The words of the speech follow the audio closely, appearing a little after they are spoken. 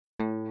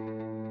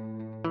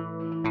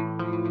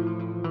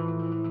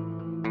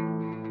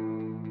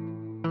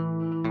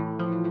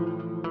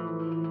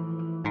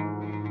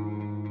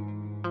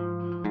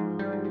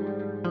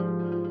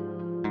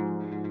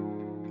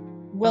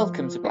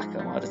Welcome to Black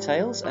Armada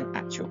Tales, an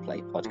actual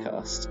play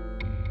podcast.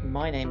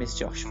 My name is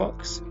Josh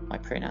Fox. My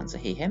pronouns are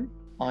he, him.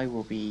 I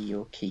will be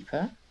your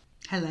keeper.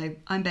 Hello,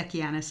 I'm Becky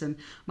Annison.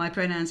 My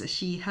pronouns are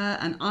she, her,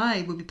 and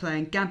I will be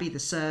playing Gabby the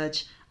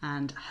Surge,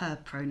 and her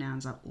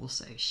pronouns are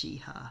also she,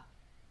 her.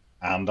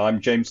 And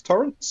I'm James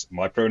Torrance.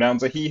 My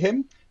pronouns are he,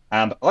 him,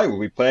 and I will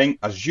be playing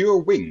Azure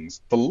Wings,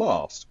 the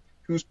last,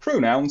 whose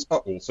pronouns are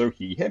also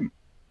he, him.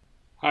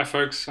 Hi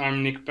folks,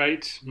 I'm Nick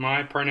Bate.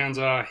 My pronouns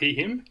are he,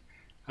 him,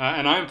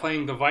 and I'm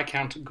playing the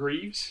Viscount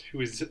Greaves,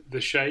 who is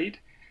the Shade.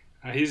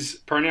 His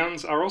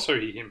pronouns are also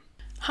he, him.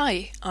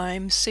 Hi,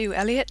 I'm Sue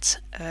Elliott.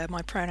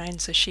 My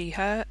pronouns are she,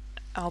 her.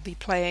 I'll be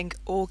playing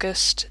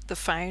August the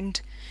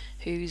Found,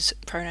 whose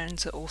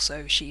pronouns are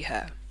also she,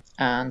 her.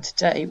 And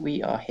today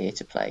we are here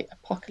to play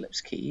Apocalypse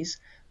Keys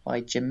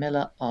by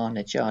Jamila R.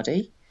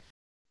 Najadi.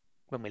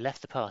 When we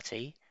left the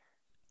party,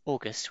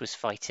 August was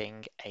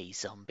fighting a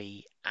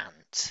zombie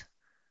ant.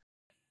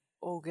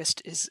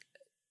 August is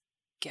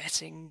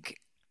getting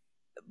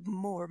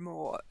more and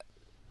more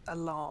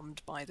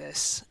alarmed by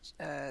this.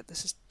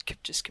 This has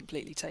just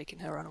completely taken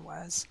her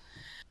unawares.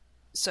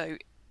 So,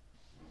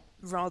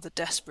 rather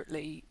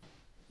desperately,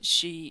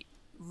 she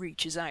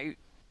reaches out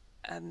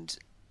and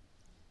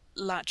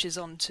latches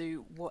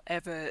onto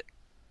whatever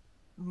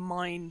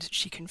mind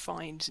she can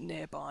find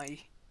nearby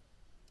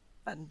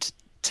and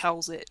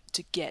tells it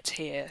to get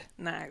here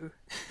now.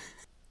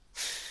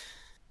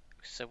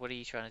 So what are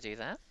you trying to do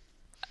there?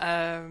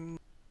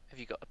 Have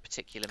you got a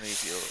particular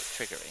move you're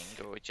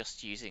triggering, or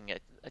just using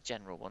a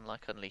general one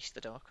like Unleash the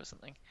Dark or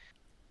something?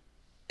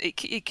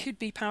 It could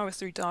be Power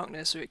Through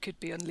Darkness, or it could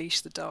be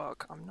Unleash the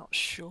Dark. I'm not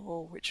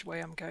sure which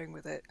way I'm going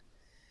with it.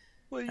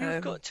 Well,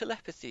 you've got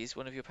Telepathy as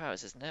one of your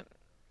powers, isn't it?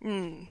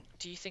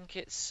 Do you think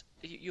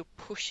you're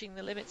pushing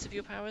the limits of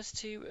your powers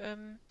to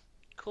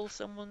call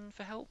someone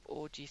for help,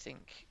 or do you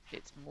think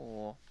it's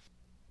more...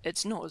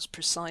 It's not as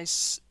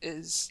precise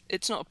as...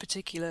 It's not a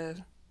particular...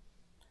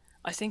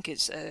 I think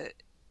it's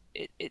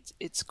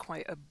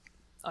quite a...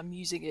 I'm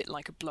using it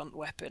like a blunt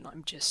weapon.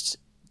 I'm just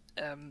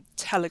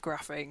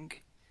telegraphing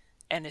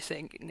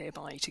anything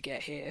nearby to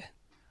get here.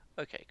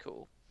 Okay,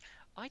 cool.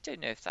 I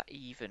don't know if that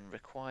even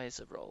requires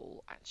a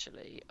roll,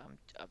 actually. I'm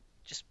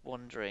just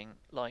wondering,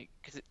 like,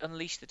 because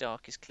Unleash the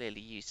Dark is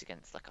clearly used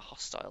against like a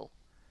hostile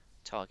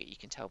target. You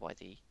can tell by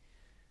the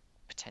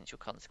potential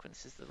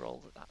consequences of the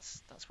roll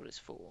that's what it's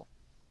for.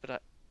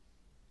 But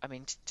I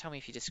mean, tell me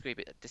if you disagree,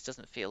 but this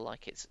doesn't feel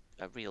like it's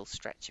a real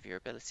stretch of your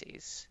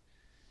abilities.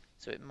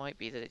 So it might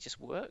be that it just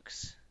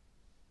works,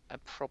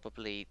 and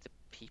probably the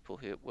people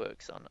who it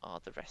works on are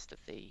the rest of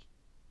the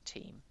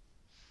team.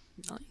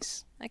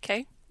 Nice.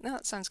 Okay. No,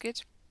 that sounds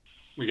good.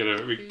 Do we get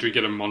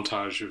a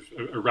montage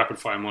a rapid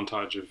fire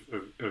montage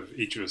of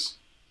each of us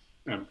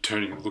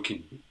turning and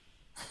looking?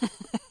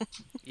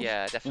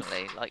 Yeah,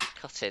 definitely. Like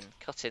cut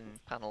in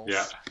panels.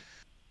 Yeah.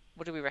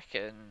 What do we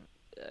reckon?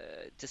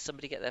 Does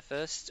somebody get there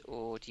first,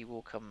 or do you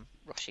all come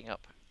rushing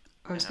up?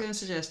 I was going to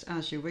suggest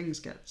Azure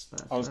Wings gets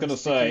there. I was going to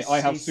say, I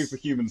have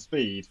superhuman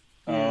speed.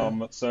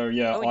 Yeah. So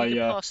yeah, and you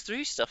can pass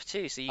through stuff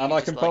too. So you and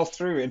I can pass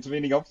through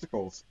intervening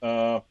obstacles.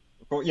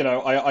 You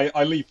know,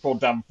 I leave poor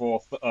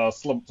Danforth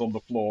slumped on the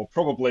floor.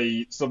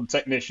 Probably some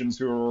technicians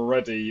who are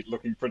already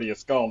looking pretty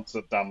askance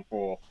at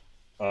Danforth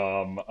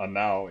are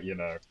now, you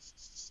know,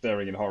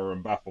 staring in horror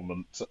and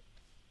bafflement.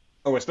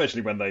 Oh,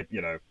 especially when they've,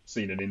 you know,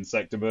 seen an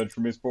insect emerge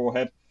from his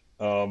forehead.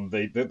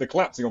 The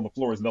collapsing on the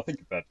floor is nothing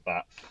compared to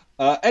that.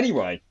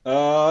 Anyway,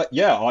 I,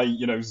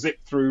 you know, zip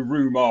through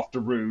room after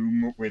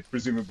room with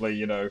presumably,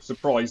 you know,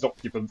 surprised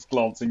occupants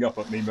glancing up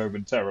at me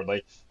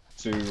momentarily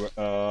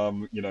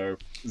to, you know,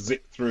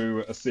 zip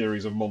through a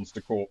series of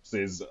monster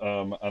corpses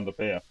and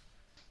appear.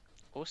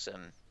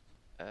 Awesome.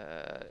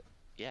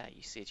 Yeah,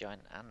 you see a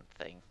giant ant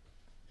thing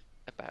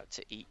about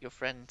to eat your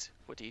friend.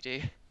 What do you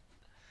do?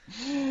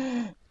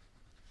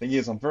 Thing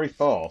is, I'm very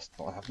fast,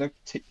 but I have no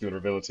particular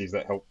abilities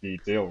that help you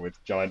deal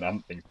with giant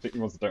ant things,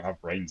 particularly ones that don't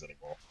have brains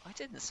anymore. I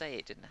didn't say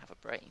it didn't have a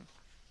brain.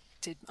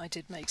 I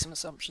did make some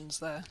assumptions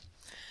there.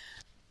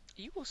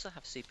 You also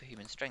have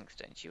superhuman strength,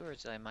 don't you? Or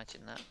did I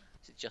imagine that?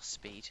 Is it just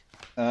speed?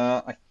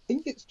 I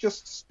think it's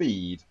just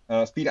speed.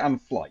 Speed and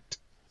flight.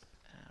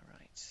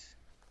 Right.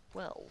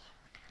 Well,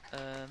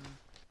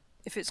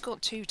 if it's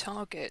got two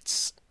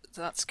targets,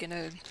 that's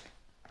gonna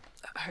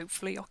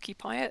hopefully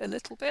occupy it a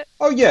little bit.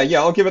 Oh yeah,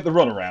 I'll give it the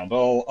runaround.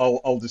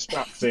 I'll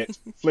distract it,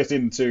 flit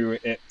into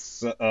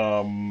its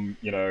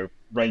you know,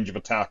 range of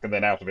attack, and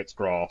then out of its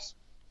grasp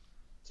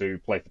to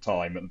play for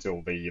time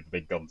until the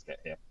big guns get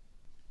here.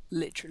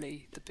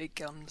 Literally, the big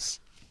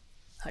guns.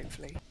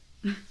 Hopefully.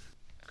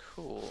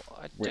 Cool.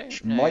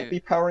 Which don't know. might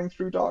be powering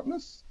through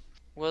darkness.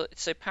 Well,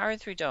 so powering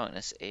through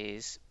darkness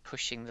is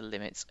pushing the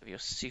limits of your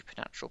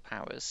supernatural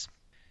powers.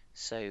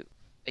 So,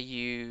 are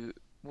you?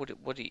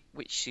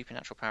 Which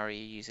supernatural power are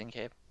you using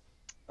here?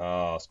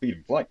 Speed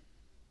and flight.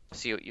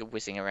 So you're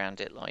whizzing around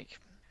it like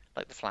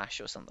the Flash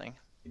or something.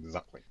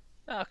 Exactly.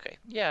 Okay.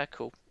 Yeah.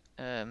 Cool.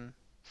 I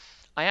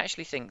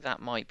actually think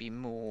that might be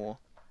more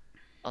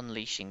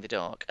Unleashing the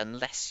Dark,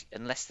 unless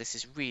this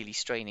is really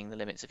straining the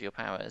limits of your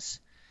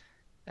powers.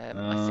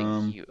 I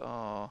think you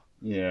are.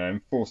 Yeah,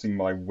 enforcing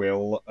my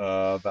will.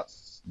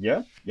 That's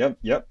yep.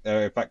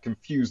 In fact,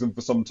 confuse them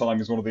for some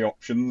time is one of the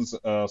options.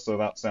 So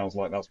that sounds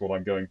like that's what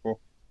I'm going for.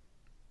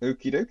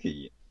 Okie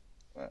dokie.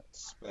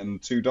 Let's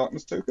spend 2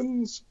 darkness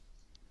tokens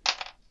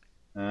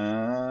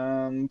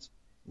and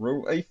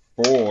roll a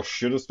 4.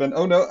 Should have spent.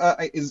 Oh no,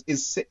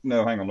 is 6?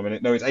 No, hang on a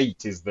minute. No, it's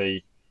 8. Is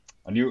the.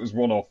 I knew it was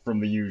one off from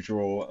the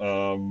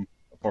usual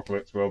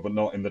Apocalypse World, but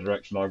not in the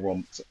direction I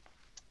want.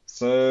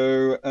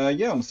 So,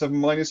 yeah, on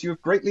 7-, you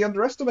have greatly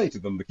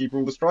underestimated them. The Keeper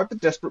will describe the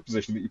desperate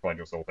position that you find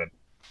yourself in.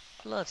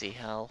 Bloody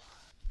hell.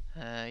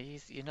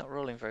 You're not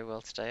rolling very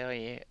well today, are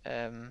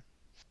you?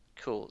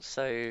 Cool.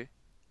 So,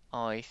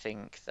 I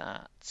think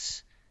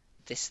that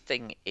this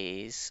thing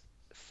is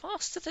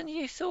faster than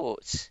you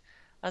thought.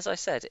 As I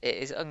said, it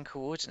is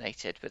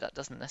uncoordinated, but that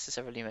doesn't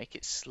necessarily make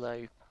it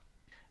slow.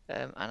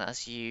 And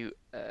as you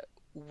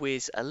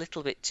whiz a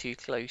little bit too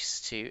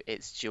close to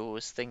its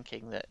jaws,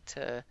 thinking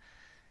that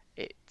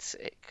it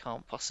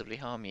can't possibly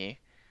harm you,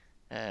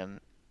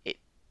 it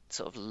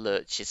sort of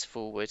lurches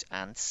forward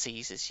and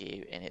seizes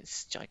you in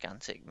its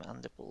gigantic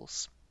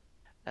mandibles,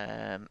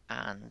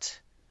 and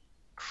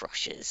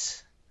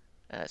crushes.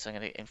 So I'm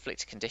going to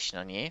inflict a condition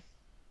on you.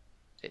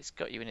 It's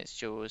got you in its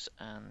jaws,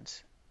 and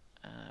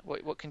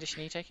what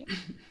condition are you taking?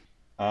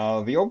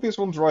 The obvious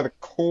ones are either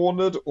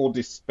cornered or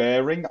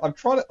despairing. I'm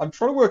trying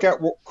to work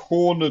out what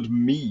cornered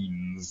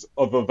means,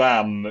 other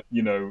than,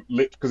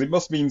 because it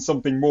must mean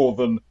something more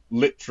than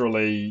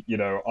literally,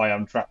 I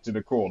am trapped in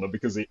a corner,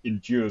 because it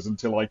endures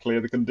until I clear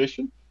the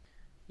condition.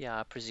 Yeah,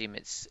 I presume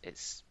it's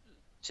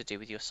to do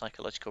with your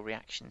psychological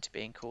reaction to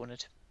being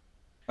cornered.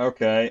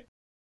 Okay.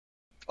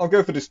 I'll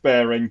go for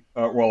despairing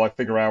while I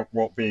figure out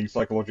what being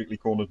psychologically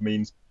cornered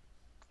means.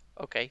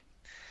 Okay.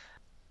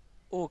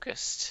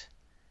 August.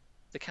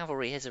 The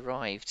cavalry has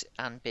arrived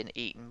and been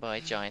eaten by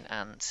a giant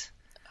ant.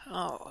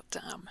 Oh,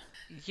 damn.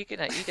 You're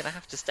gonna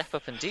have to step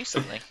up and do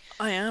something.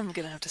 I am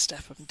gonna have to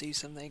step up and do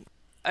something.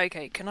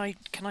 Okay, can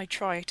I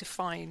try to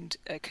find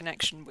a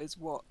connection with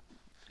what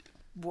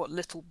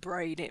little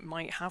brain it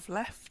might have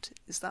left?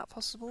 Is that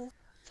possible?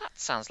 That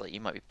sounds like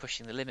you might be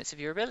pushing the limits of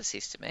your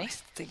abilities to me. I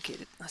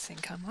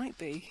think I might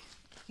be.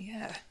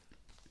 Yeah.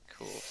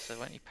 Cool. So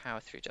why don't you power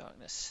through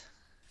darkness?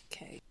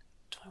 Okay.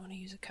 Do I want to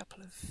use a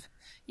couple of...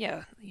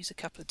 Yeah, use a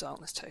couple of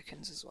darkness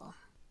tokens as well.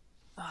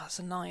 Ah, it's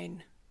a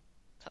 9.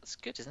 That's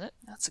good, isn't it?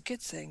 That's a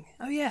good thing.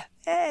 Oh yeah.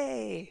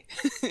 Hey!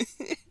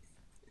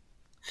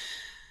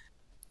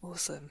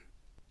 Awesome.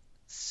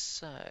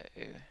 So,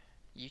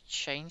 you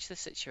change the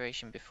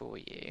situation before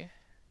you.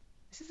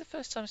 This is the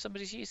first time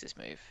somebody's used this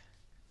move.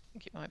 I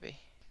think it might be.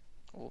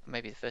 Or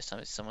maybe the first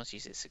time someone's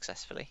used it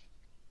successfully.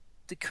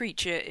 The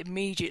creature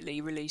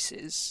immediately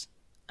releases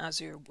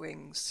Azure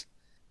wings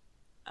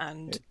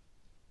and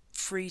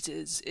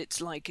freezes.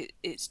 It's like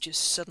it's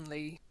just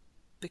suddenly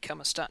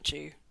become a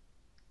statue.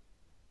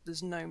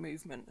 There's no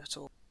movement at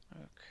all.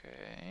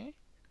 Okay.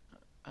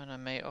 And I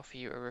may offer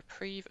you a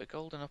reprieve, a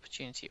golden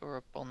opportunity, or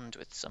a bond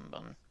with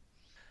someone.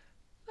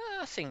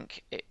 I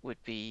think it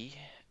would be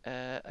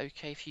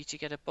okay for you to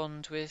get a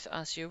bond with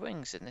Azure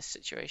Wings in this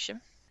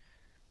situation.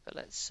 But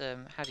let's.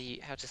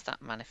 How does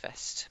that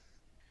manifest?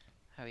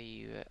 How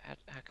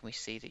can we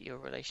see that your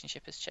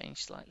relationship has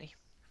changed slightly?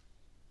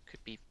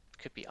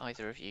 Could be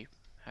either of you.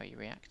 How you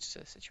react to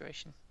the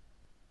situation.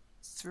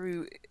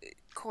 Through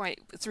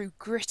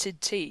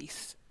gritted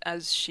teeth,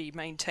 as she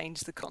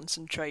maintains the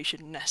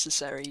concentration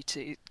necessary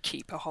to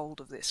keep a hold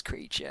of this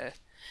creature,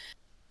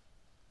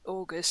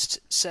 August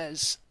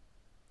says,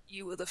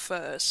 "You were the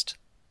first,"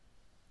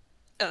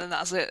 and then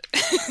that's it.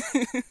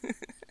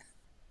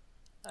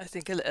 I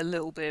think a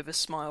little bit of a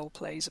smile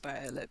plays about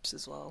her lips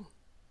as well.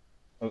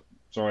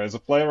 Sorry, as a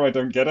player, I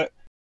don't get it.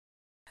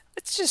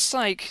 It's just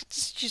like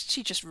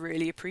she just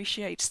really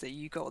appreciates that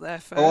you got there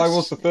first. Oh, I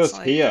was the first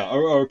here.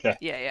 Oh, okay.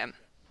 Yeah.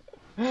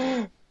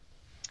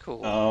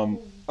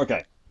 Cool.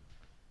 Okay.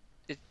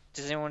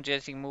 Does anyone do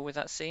anything more with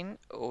that scene,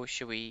 or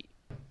should we?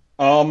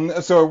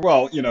 So,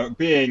 well,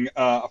 being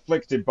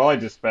afflicted by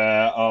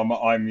despair, I'm,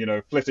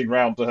 flitting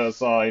round to her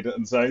side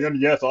and saying,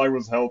 "And yet I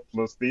was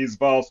helpless. These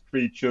vast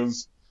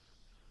creatures.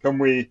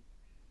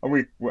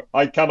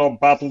 I cannot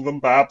battle them.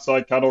 Perhaps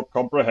I cannot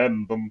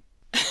comprehend them."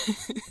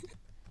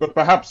 But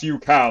perhaps you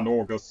can,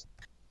 August.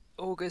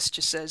 August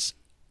just says,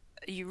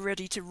 "Are you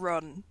ready to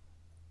run?"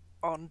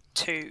 On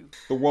 2.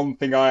 The one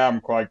thing I am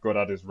quite good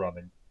at is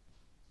running.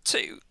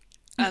 2.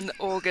 And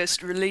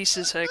August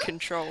releases her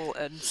control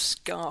and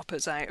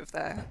scarpers out of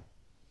there.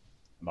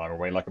 And I'm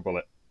away like a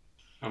bullet.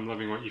 I'm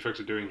loving what you folks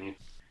are doing here.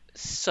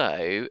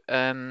 So,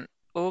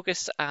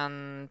 August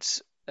and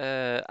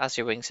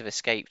Azure Wings have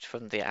escaped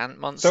from the ant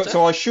monster.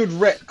 So I should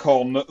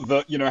retcon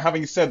that,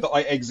 having said that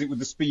I exit with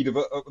the speed of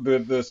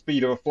the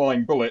speed of a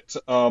flying bullet,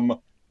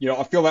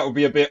 I feel that would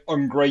be a bit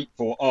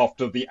ungrateful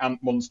after the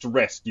ant monster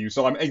rescue.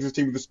 So I'm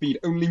exiting with a speed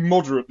only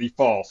moderately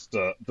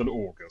faster than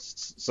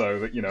August's, so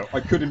that I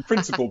could in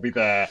principle be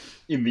there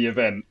in the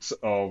event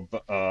of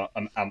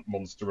an ant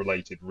monster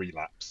related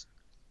relapse.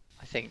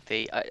 I think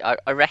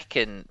I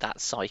reckon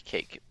that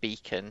psychic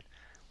beacon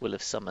will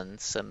have summoned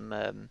some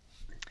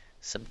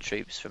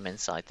troops from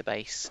inside the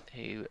base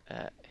who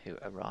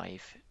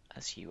arrive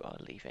as you are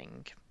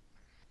leaving.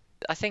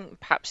 I think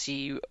perhaps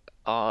you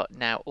are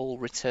now all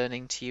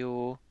returning to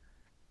your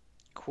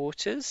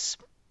quarters,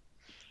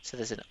 so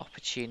there's an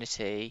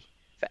opportunity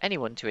for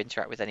anyone to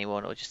interact with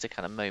anyone, or just a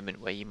kind of moment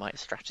where you might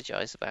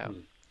strategize about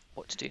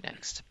what to do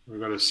next. We've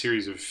got a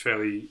series of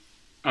fairly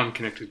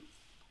unconnected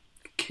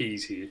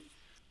keys here.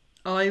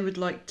 I would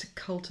like to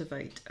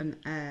cultivate an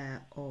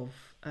air of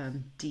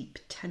deep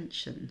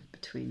tension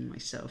between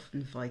myself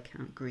and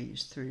Viscount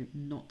Greaves through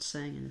not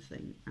saying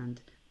anything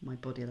and my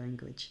body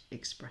language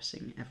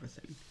expressing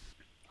everything.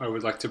 I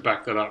would like to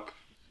back that up.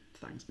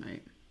 Thanks,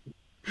 mate.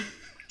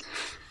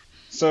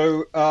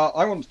 So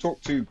I want to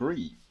talk to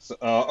Greaves.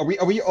 Are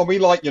we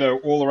like,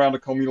 all around a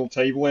communal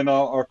table in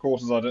our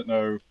quarters? I don't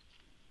know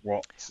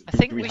what. I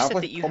think do we we have said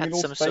like that a you had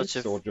communal some space,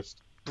 sort of. or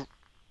just...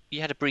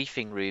 You had a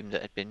briefing room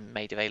that had been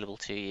made available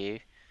to you,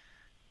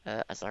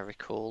 as I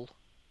recall,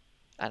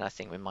 and I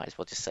think we might as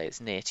well just say it's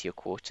near to your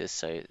quarters,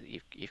 so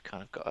you've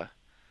kind of got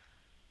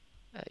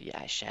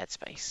a shared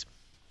space.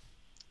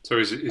 So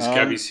is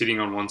Gabby sitting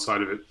on one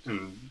side of it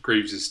and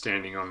Greaves is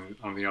standing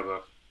on the other,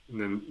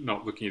 and then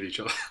not looking at each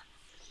other?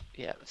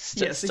 Yeah,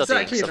 Yes,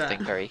 studying exactly something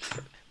that. very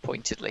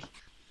pointedly.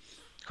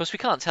 Of course, we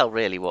can't tell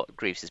really what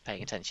Greaves is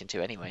paying attention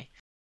to anyway.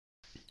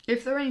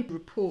 If there are any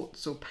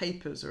reports or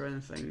papers or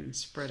anything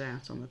spread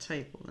out on the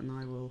table, then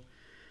I will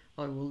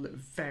look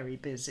very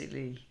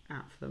busily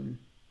at them,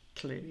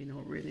 clearly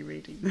not really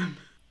reading them.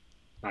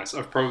 Nice.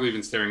 I've probably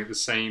been staring at the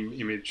same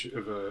image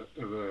of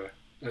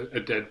a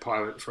dead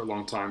pilot for a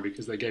long time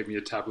because they gave me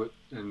a tablet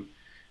and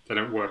they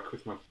don't work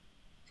with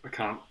I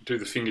can't do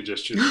the finger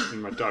gestures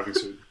in my diving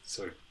suit,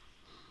 so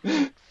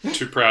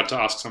too proud to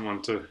ask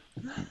someone to.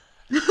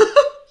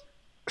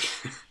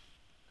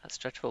 That's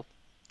dreadful.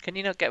 Can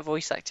you not get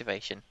voice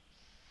activation?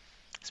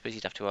 I suppose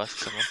you'd have to ask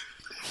someone.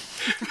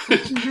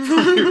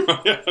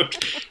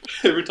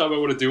 Every time I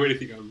want to do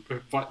anything,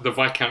 the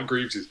Viscount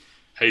Greaves is,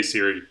 "Hey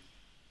Siri,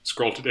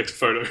 scroll to next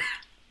photo."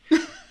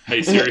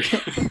 Hey Siri.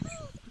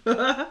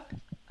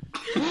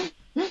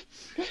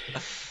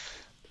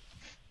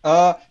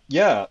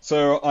 Yeah,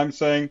 so I'm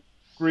saying,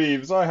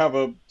 Greaves, I have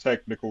a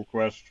technical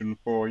question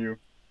for you.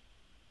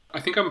 I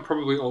think I'm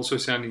probably also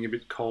sounding a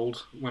bit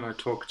cold when I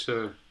talk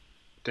to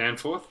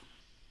Danforth,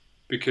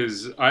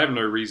 because I have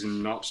no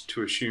reason not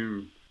to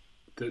assume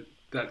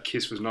that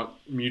kiss was not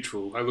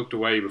mutual. I looked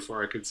away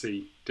before I could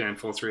see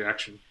Danforth's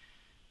reaction.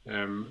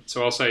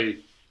 So I'll say,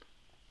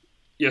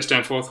 yes,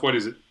 Danforth, what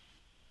is it?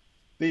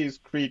 These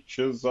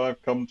creatures,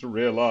 I've come to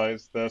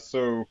realize, they're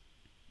so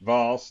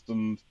vast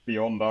and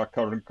beyond our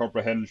current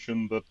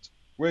comprehension that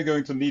we're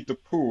going to need to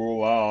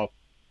pool our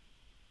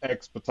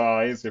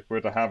expertise if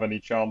we're to have any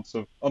chance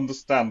of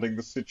understanding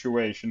the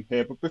situation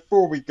here. But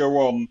before we go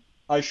on,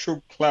 I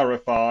should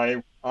clarify,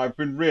 I've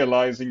been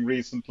realizing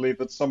recently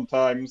that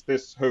sometimes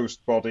this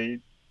host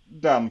body,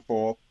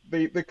 Danforth,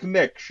 the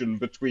connection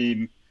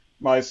between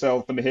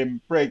myself and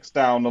him breaks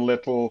down a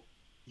little.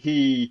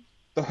 The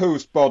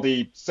host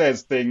body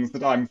says things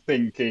that I'm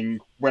thinking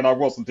when I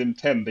wasn't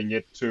intending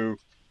it to.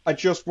 I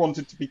just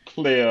wanted to be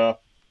clear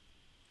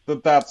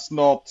that that's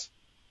not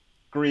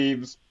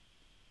Greaves.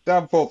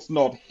 Danforth's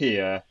not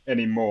here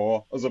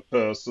anymore as a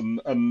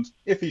person, and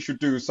if he should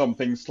do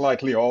something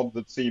slightly odd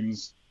that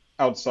seems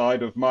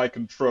outside of my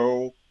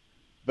control,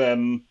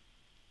 then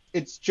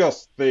it's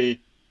just the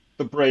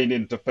brain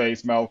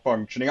interface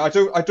malfunctioning.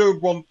 I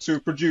don't want to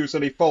produce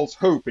any false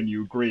hope in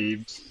you,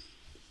 Greaves.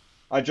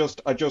 I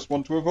just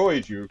want to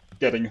avoid you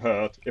getting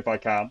hurt if I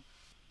can.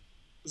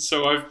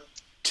 So I've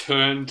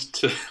turned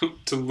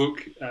to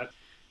look at,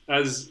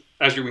 as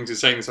your wings is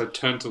saying this, I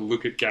turned to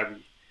look at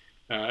Gabby,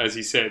 as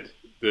he said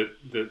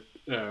that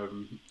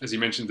as he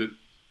mentioned that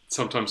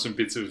sometimes some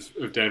bits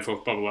of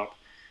Danforth bubble up,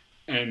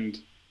 and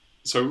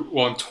so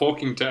while I'm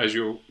talking to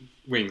Azure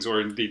Wings, or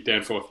indeed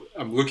Danforth,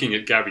 I'm looking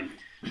at Gabby,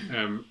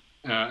 and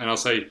I'll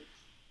say,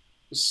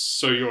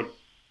 so you're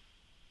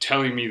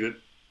telling me that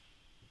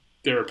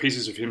there are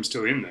pieces of him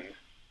still in there?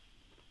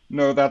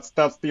 No, that's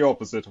the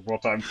opposite of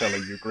what I'm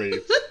telling you,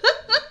 Greaves.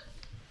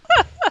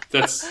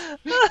 That's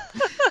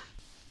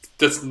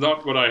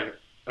not what I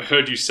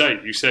heard you say.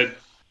 You said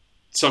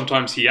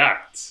sometimes he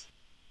acts.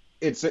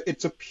 It's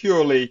a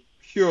purely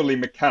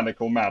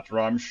mechanical matter,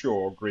 I'm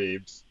sure,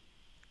 Greaves.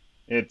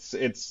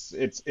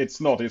 It's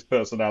not his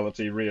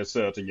personality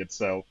reasserting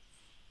itself.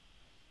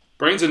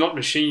 Brains are not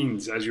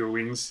machines, Azure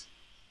Wings.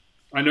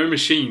 I know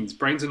machines.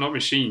 Brains are not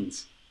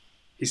machines.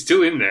 He's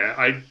still in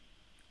there.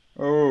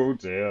 Oh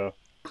dear.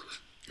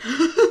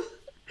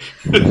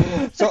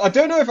 So I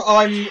don't know if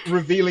I'm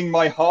revealing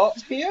my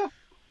heart here.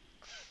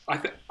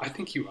 I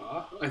think you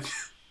are.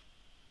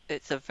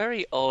 It's a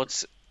very odd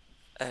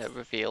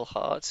reveal,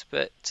 Hart.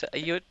 But are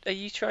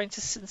you trying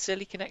to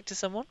sincerely connect to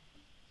someone?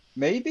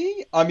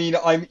 Maybe. I mean,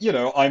 I'm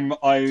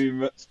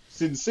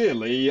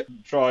sincerely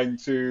trying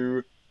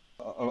to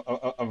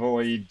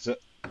avoid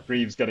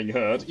Greaves getting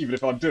hurt, even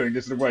if I'm doing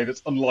this in a way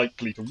that's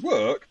unlikely to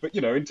work. But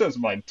in terms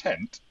of my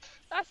intent,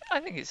 I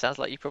think it sounds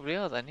like you probably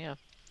are then, yeah.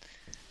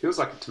 Feels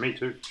like it to me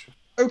too.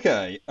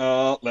 Okay,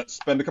 let's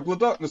spend a couple of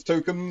darkness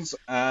tokens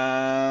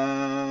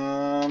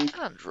and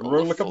And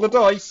roll a couple of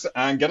four. dice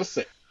and get a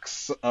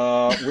 6,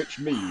 which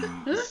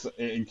means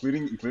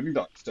including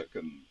darkness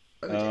token.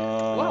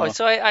 Wow,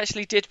 so I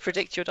actually did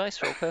predict your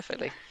dice roll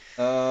perfectly.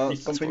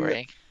 That's Something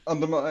worrying.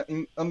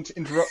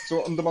 interrupts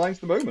or undermines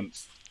the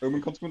moment.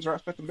 Omen, consequence, or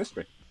aspect of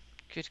mystery.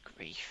 Good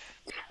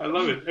grief. I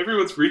love it.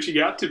 Everyone's reaching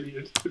out to me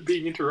and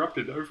being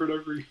interrupted over and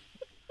over again.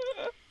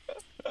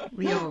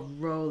 We are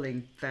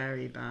rolling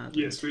very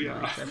badly. Yes, we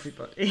tonight, are.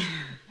 everybody.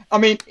 I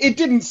mean, it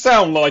didn't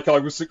sound like I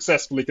was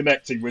successfully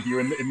connecting with you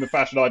in the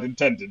fashion I'd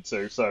intended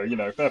to, so,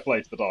 fair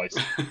play to the dice.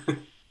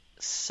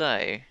 So,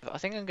 I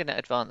think I'm going to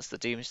advance the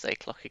Doomsday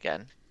Clock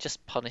again.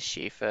 Just punish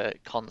you for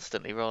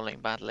constantly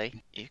rolling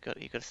badly. You've got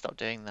to stop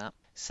doing that.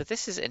 So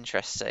this is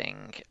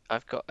interesting.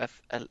 I've got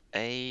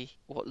a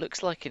what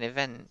looks like an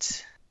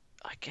event.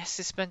 I guess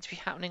it's meant to be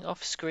happening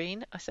off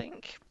screen, I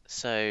think.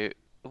 So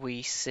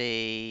we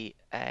see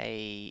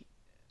a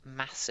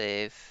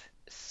massive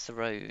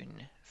throne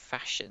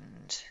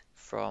fashioned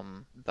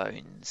from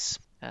bones.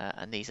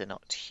 And these are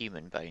not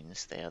human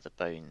bones, they are the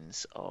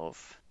bones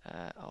of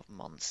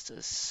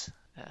monsters,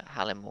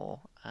 Halimor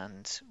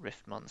and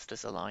Rift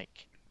monsters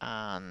alike.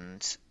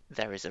 And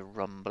there is a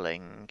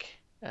rumbling,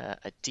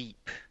 a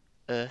deep,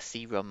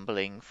 earthy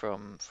rumbling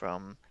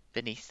from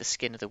beneath the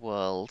skin of the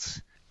world,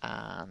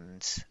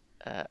 and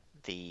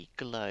the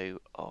glow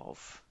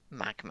of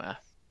magma.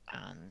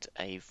 And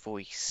a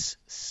voice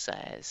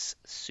says,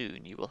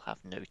 "Soon you will have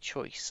no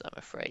choice, I'm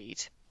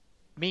afraid."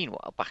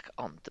 Meanwhile, back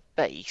on the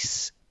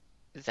base,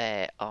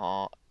 there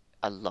are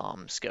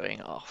alarms going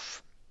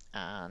off,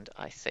 and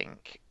I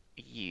think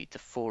the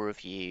four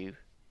of you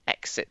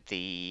exit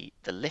the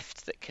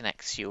lift that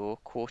connects your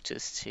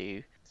quarters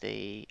to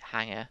the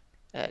hangar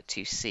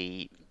to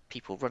see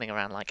people running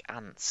around like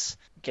ants,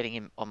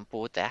 getting on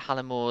board their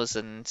Halimors,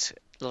 and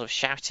a lot of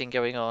shouting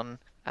going on.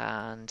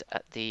 And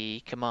at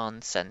the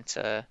command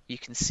center, you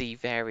can see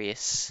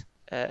various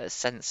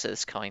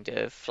sensors kind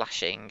of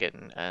flashing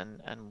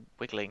and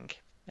wiggling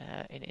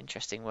in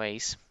interesting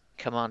ways.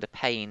 Commander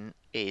Payne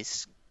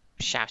is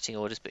shouting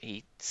orders, but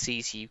he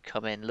sees you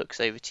come in, looks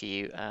over to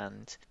you,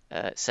 and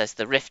says,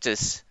 The rift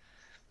has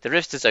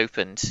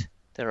opened.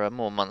 There are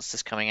more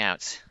monsters coming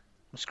out.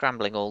 I'm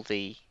scrambling all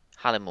the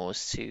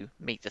Halimors to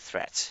meet the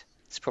threat.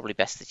 It's probably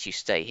best that you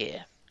stay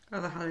here."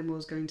 Are the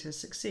Halimors going to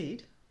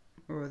succeed?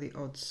 Or are the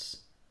odds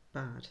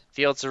bad?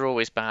 The odds are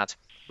always bad.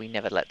 We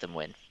never let them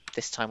win.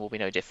 This time will be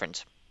no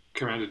different.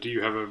 Commander, do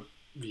you have a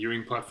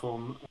viewing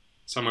platform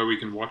somewhere we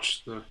can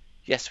watch the...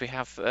 Yes, we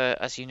have,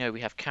 as you know,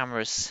 we have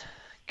cameras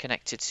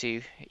connected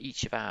to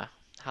each of our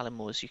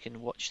Halimors. You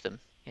can watch them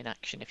in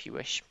action if you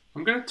wish.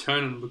 I'm going to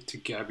turn and look to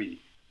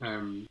Gabby,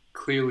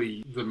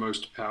 clearly the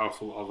most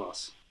powerful of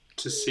us,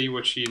 to see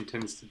what she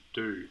intends to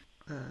do.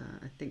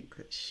 I think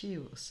that she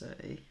will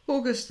say,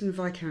 August and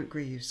Viscount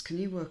Greaves, can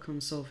you work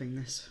on solving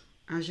this?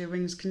 Azure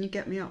Wings, can you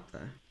get me up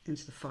there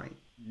into the fight?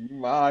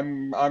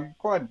 I'm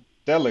quite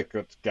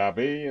delicate,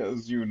 Gabby,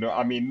 as you know.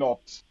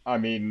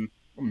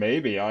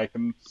 Maybe I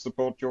can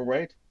support your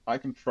weight. I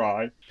can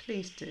try.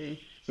 Please do.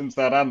 Since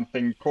that ant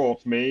thing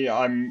caught me,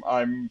 I'm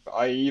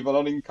even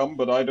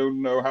unencumbered. I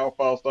don't know how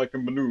fast I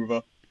can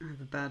maneuver. I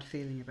have a bad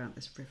feeling about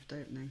this rift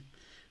opening.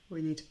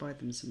 We need to buy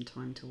them some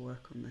time to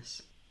work on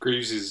this.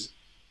 Greaves is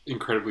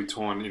incredibly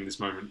torn in this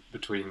moment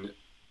between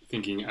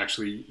thinking,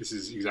 actually, this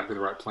is exactly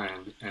the right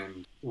plan,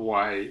 and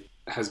why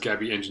has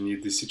Gabby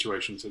engineered this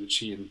situation so that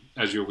she and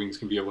Azure Wings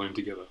can be alone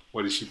together?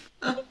 Why did she...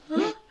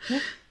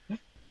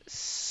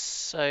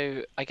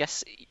 So I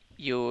guess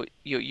you're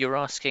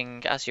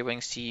asking Azure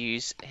Wings to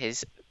use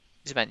his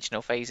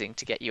dimensional phasing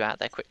to get you out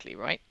there quickly,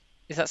 right?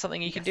 Is that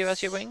something you can do,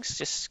 Azure Wings?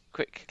 Just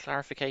quick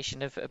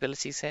clarification of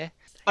abilities here.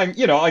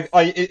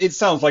 It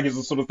sounds like it's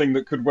the sort of thing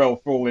that could well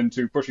fall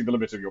into pushing the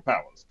limit of your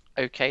powers.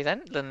 Okay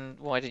then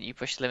why didn't you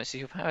push the limits of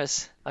your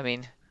powers? I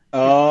mean,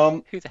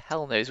 who the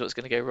hell knows what's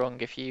going to go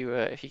wrong if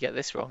you get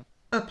this wrong?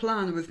 A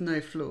plan with no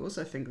flaws,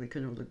 I think we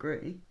can all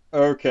agree.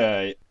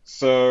 Okay,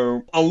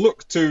 so I'll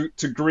look to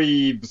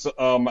Greaves,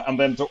 and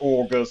then to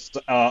August,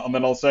 and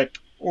then I'll say,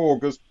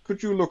 August,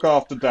 could you look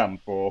after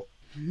Danforth?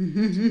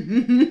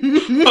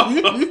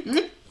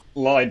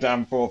 Lie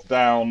Danforth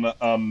down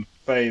and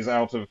phase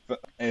out of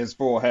his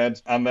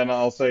forehead, and then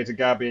I'll say to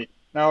Gabby,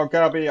 now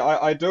Gabby,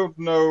 I don't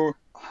know,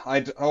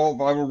 I've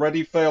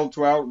already failed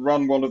to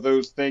outrun one of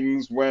those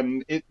things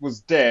when it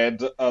was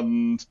dead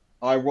and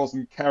I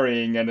wasn't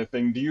carrying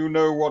anything. Do you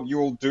know what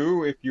you'll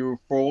do if you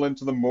fall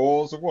into the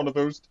maws of one of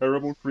those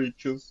terrible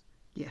creatures?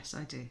 Yes,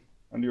 I do.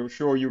 And you're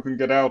sure you can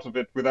get out of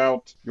it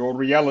without your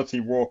reality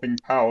warping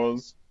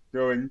powers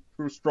going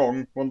too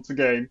strong once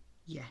again?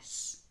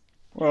 Yes.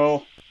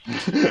 Well...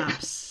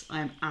 I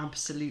am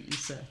absolutely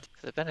certain.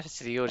 For the benefit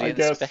of the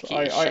audience, Becky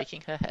is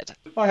shaking her head.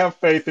 I have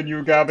faith in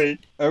you, Gabby.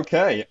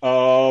 Okay,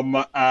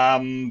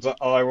 and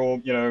I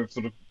will,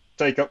 sort of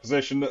take up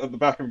position at the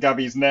back of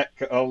Gabby's neck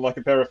like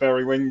a pair of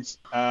fairy wings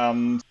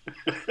and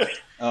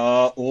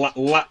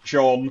latch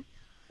on.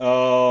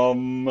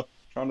 Trying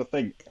to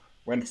think.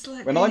 It's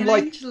like being an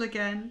angel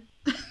again.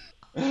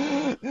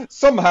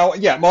 Somehow,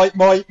 yeah,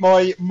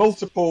 my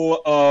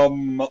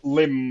multiple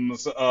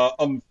limbs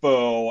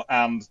unfurl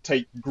and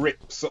take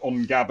grips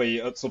on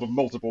Gabby at sort of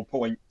multiple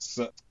points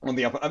on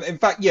the upper. In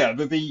fact, yeah,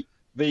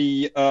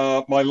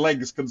 my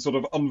legs can sort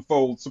of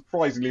unfold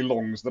surprisingly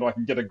long so that I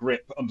can get a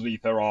grip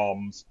underneath her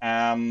arms,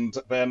 and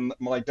then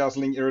my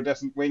dazzling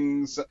iridescent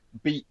wings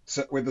beat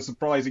with a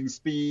surprising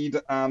speed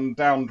and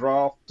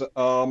downdraft,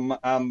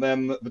 and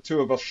then the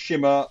two of us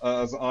shimmer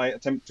as I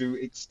attempt to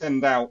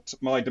extend out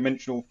my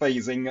dimensional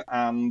phasing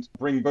and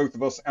bring both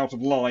of us out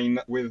of line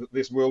with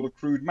this world of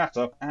crude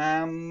matter,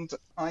 and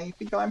I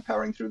think I'm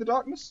powering through the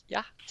darkness.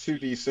 Yeah.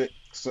 2d6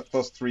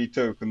 plus 3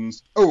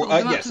 tokens. Hold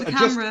them up Yes, to the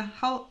camera.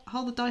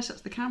 Hold the dice up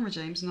to the camera,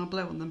 James, and I'll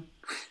blow on them.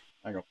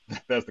 Hang on,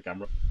 there's the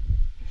camera.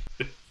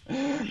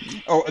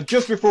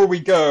 Just before we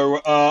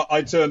go,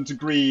 I turn to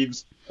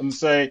Greaves and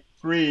say,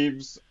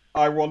 Greaves,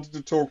 I wanted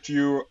to talk to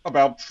you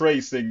about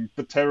tracing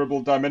the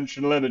terrible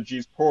dimensional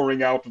energies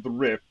pouring out of the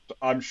rift.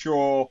 I'm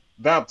sure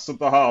that's at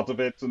the heart of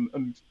it,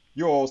 and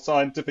your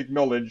scientific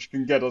knowledge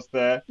can get us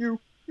there. You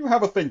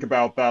have a think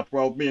about that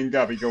while me and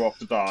Gabby go off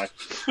to die.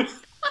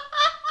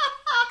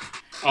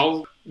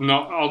 I'll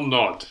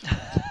nod.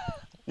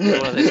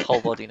 One of those whole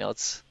body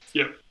nods.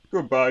 Yep.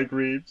 Goodbye,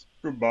 Greaves.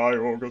 Goodbye,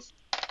 August.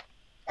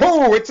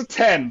 Oh, it's a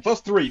 10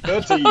 plus 3,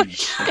 13.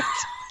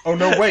 Oh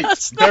no, wait.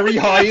 Very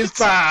high is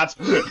bad.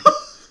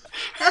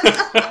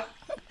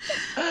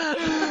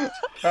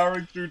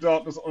 Powering through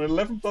darkness on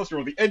 11 plus, you're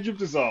on the edge of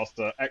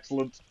disaster.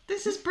 Excellent.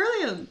 This is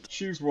brilliant.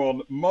 Choose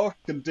one. Mark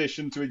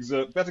condition to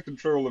exert better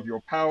control of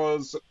your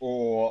powers,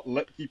 or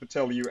let the keeper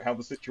tell you how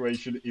the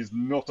situation is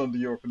not under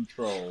your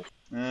control.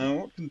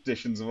 What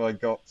conditions have I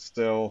got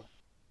still?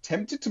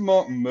 Tempted to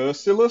mark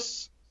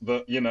merciless,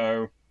 but,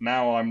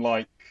 now I'm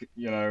like,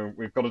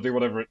 we've got to do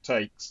whatever it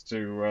takes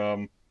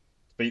to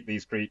beat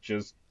these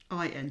creatures.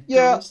 I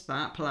endorse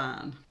that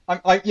plan.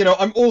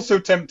 I'm also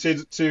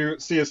tempted to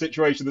see a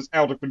situation that's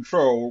out of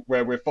control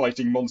where we're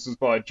fighting monsters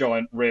by a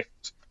giant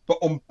rift, but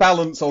on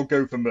balance I'll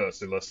go for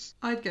merciless.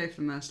 I'd go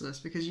for merciless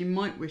because you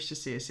might wish to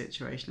see a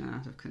situation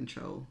out of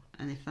control,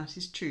 and if that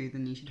is true,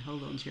 then you should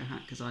hold on to your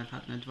hat because I've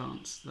had an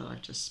advance that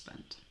I've just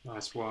spent.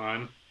 Nice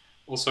one.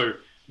 Also,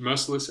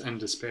 merciless and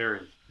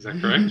despairing. Is that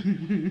correct?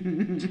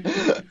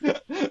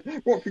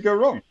 What could go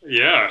wrong?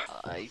 Yeah.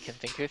 I can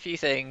think of a few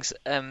things.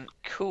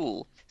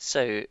 Cool.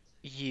 So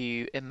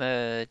you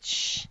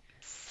emerge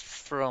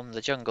from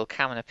the jungle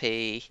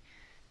canopy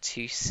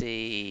to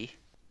see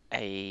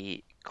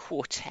a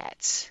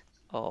quartet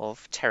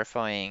of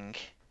terrifying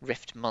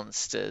rift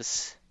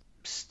monsters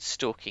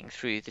stalking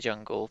through the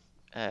jungle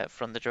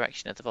from the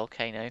direction of the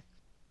volcano.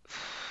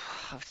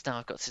 Now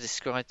I've got to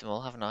describe them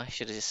all, haven't I? I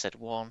should have just said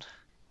one.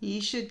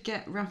 You should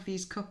get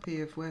Rafi's copy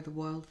of Where the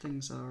Wild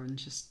Things Are and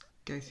just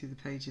go through the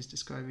pages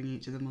describing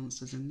each of the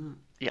monsters in that.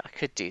 Yeah, I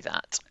could do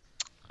that.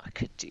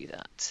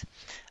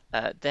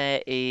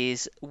 There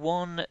is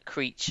one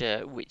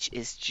creature which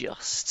is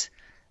just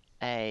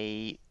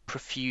a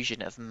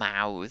profusion of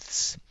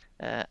mouths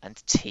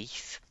and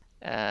teeth.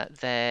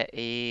 There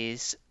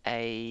is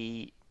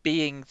a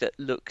being that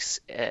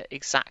looks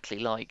exactly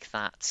like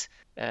that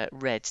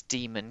red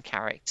demon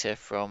character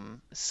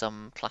from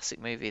some classic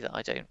movie that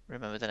I don't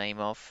remember the name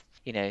of.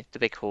 The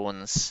big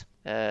horns.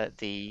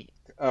 Legend.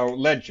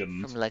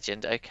 From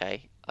Legend.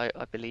 Okay,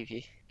 I believe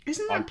you.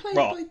 Isn't that played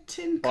by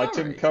Tim Curry? By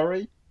Tim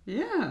Curry?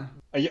 Yeah.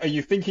 Are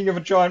you thinking of a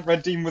giant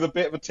red demon with a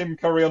bit of a Tim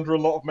Curry under a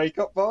lot of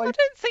makeup vibe? I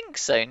don't think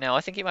so. No,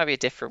 I think it might be a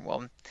different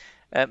one.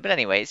 But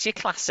anyway, it's your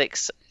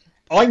classics.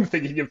 I'm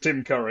thinking of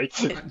Tim Curry.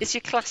 It's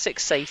your classic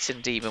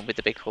Satan demon with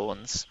the big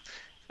horns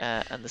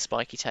and the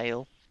spiky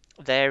tail.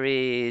 There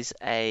is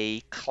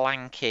a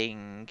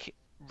clanking,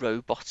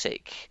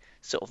 robotic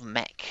sort of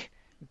mech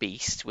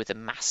beast with a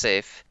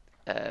massive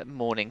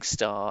morning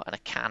star and a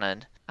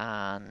cannon,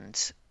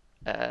 and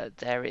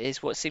there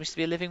is what seems to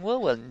be a living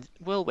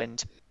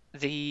whirlwind.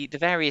 The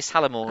various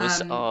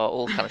Halimors are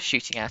all kind of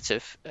shooting out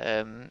of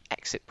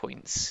exit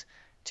points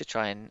to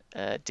try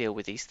and deal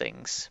with these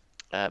things,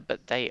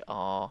 but they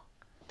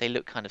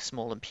look kind of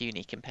small and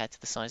puny compared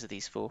to the size of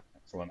these four.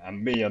 Excellent.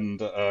 And me and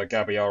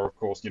Gabby are, of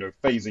course,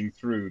 phasing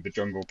through the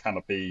jungle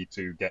canopy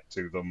to get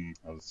to them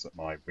as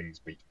my wings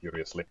beat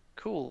furiously.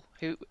 Cool.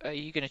 Who are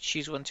you going to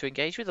choose one to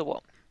engage with, or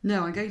what?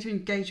 No, I'm going to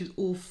engage with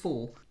all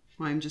four.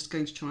 I'm just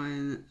going to try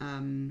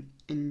and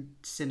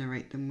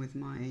incinerate them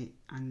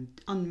and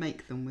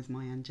unmake them with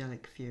my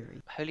angelic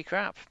fury. Holy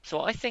crap.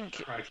 So I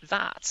think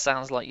that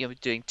sounds like you're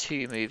doing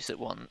two moves at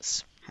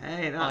once.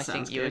 Hey, that I sounds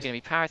think good. you're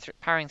going to be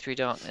powering through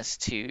darkness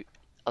to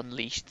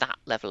unleash that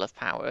level of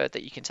power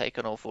that you can take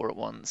on all four at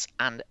once,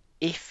 and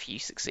if you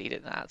succeed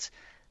at that,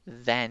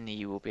 then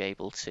you will be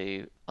able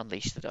to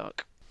unleash the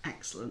dark.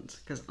 Excellent,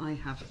 because I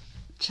have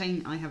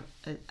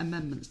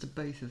amendments to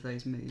both of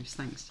those moves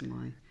thanks to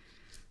my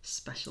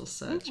special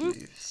search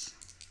moves.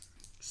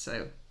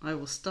 So I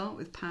will start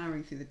with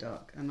powering through the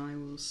dark, and I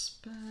will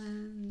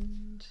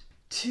spend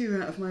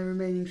 2 out of my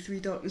remaining 3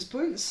 darkness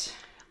points.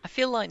 I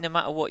feel like no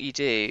matter what you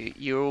do,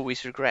 you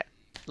always regret,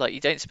 like you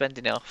don't spend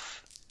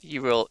enough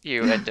You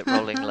end up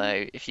rolling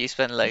low. If you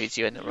spend loads,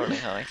 you end up rolling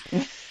high.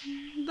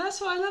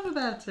 That's what I love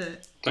about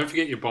it. Don't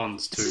forget your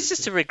bonds too. This is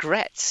just a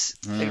regret,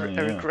 a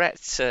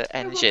regret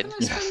engine.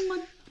 Can I spend my...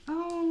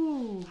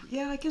 Oh,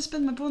 yeah, I can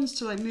spend my bonds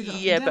to like move it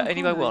up Yeah, and down, but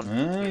only by can't I?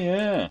 one. Oh,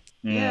 yeah.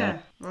 Yeah.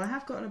 Well, I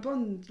have got a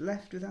bond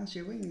left with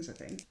Azure Wings, I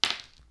think.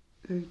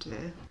 Oh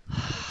dear.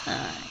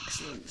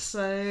 Excellent.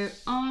 So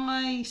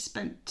I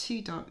spent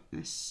 2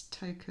 darkness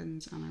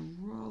tokens and I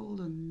rolled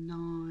a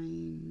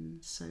 9.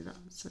 So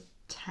that's a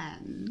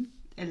 10.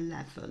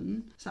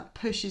 11. So that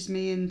pushes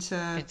me into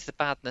the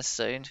badness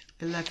zone.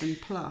 11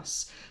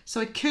 plus. So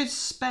I could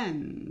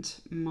spend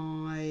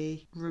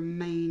my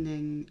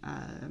remaining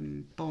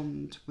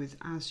bond with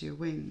Azure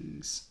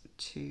Wings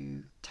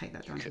to take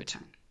that down to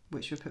 10,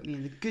 which would put me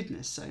in the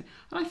goodness zone.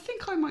 And I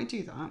think I might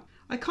do that.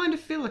 I kind of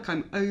feel like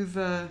I'm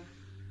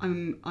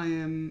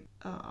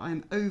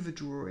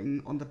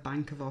overdrawing on the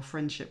bank of our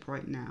friendship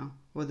right now,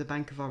 or the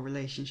bank of our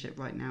relationship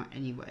right now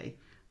anyway,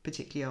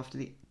 particularly after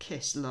the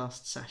kiss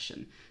last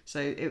session. So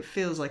it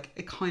feels like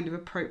it kind of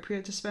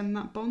appropriate to spend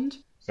that bond.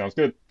 Sounds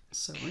good.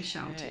 So I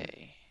shall do.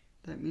 Okay.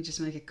 Let me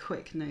just make a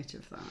quick note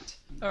of that.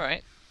 All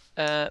right.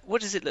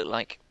 What does it look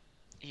like?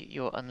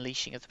 Your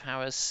unleashing of the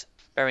powers.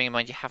 Bearing in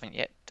mind you haven't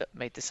yet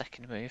made the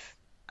second move.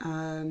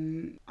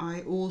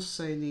 I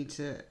also need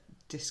to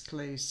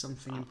disclose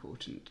something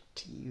important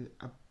to you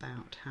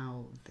about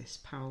how this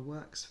power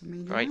works for me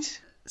now.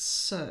 Right.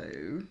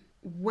 So,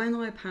 when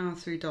I power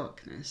through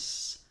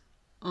darkness,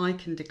 I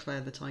can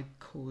declare that I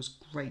cause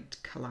great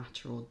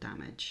collateral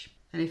damage.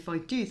 And if I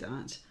do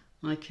that,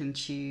 I can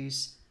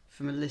choose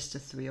from a list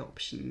of 3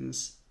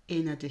 options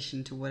in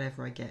addition to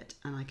whatever I get,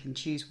 and I can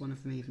choose one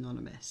of them even on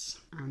a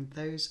miss. And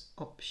those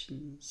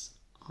options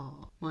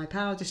are: my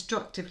power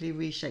destructively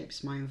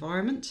reshapes my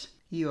environment.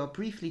 You are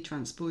briefly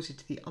transported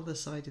to the other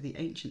side of the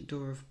ancient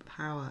door of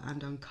power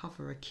and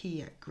uncover a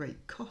key at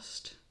great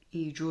cost.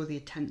 You draw the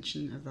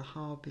attention of the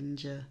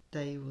Harbinger.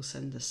 They will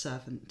send a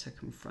servant to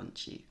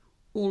confront you.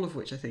 All of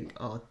which I think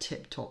are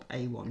tip-top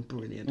A1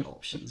 brilliant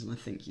options, and I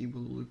think you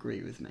will all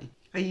agree with me.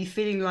 Are you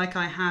feeling like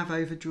I have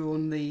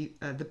overdrawn the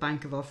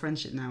bank of our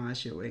friendship now,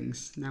 Azure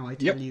Wings? Now I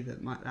tell you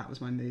that that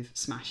was my move.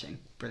 Smashing.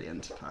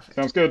 Brilliant. Perfect.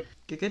 Sounds good.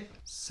 Good.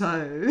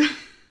 So,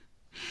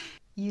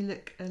 you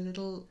look a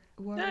little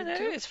worried. No,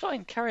 it's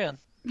fine. Carry on.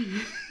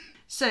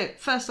 So,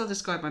 first I'll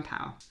describe my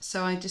power.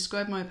 So I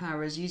describe my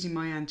power as using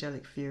my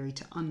angelic fury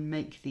to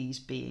unmake these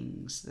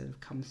beings that have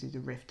come through the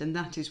rift, and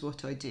that is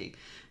what I do.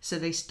 So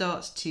they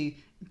start to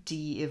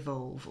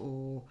de-evolve,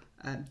 or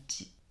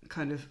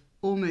kind of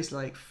almost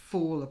like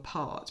fall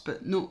apart,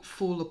 but not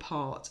fall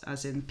apart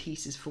as in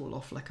pieces fall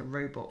off like a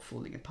robot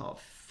falling apart,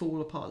 fall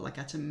apart like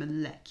at a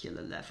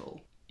molecular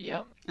level.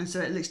 Yeah. And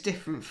so it looks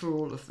different for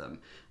all of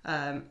them.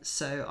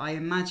 So I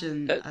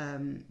imagine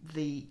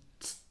the...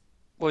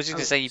 Well, I was just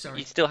going to say,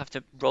 you still have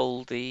to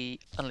roll the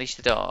Unleash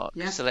the Dark,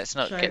 so let's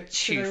not get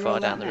too far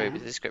down the road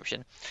with the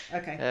description.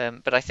 Okay.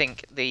 But I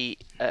think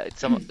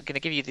so I'm going to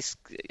give you this,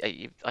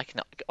 I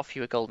can offer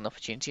you a golden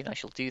opportunity, and I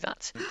shall do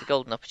that. The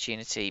golden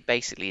opportunity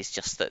basically is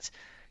just that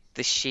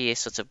the sheer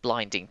sort of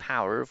blinding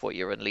power of what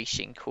you're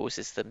unleashing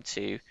causes them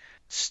to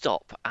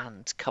stop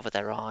and cover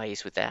their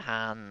eyes with their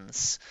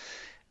hands,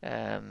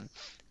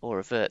 or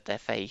avert their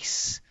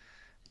face.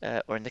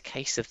 Or in the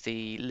case of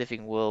the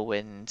living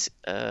whirlwind,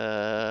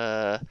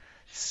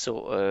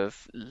 sort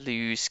of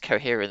lose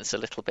coherence a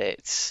little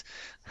bit.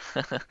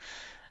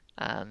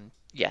 And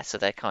so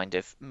they're kind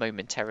of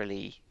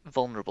momentarily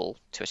vulnerable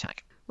to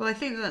attack. Well, I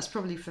think that's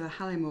probably for the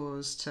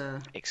Halimors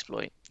to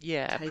exploit.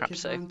 Yeah, take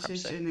perhaps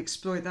advantage so. and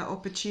exploit that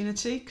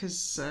opportunity,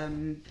 because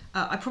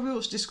I probably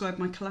ought to describe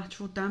my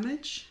collateral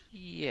damage.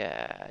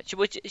 Yeah.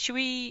 Should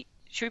we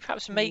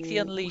perhaps make the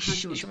unleash?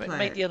 Should we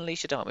make the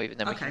unleash the dark move, and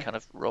then we can kind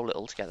of roll it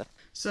all together?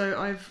 So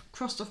I've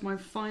crossed off my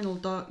final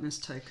darkness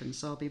token,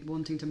 so I'll be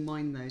wanting to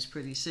mine those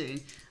pretty soon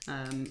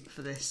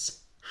for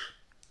this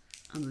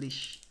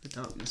unleash the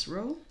darkness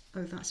roll.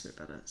 Oh, that's a bit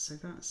better. So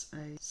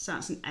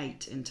that's an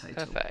 8 in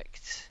total.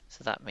 Perfect.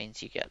 So that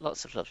means you get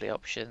lots of lovely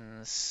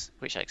options,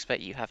 which I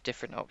expect you have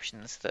different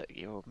options that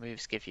your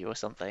moves give you or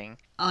something.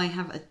 I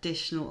have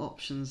additional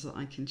options that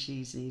I can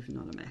choose even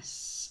on a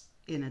miss,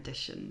 in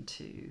addition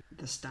to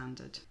the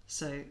standard.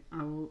 So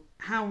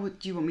how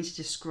would you want me to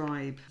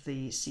describe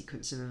the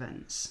sequence of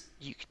events?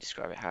 You can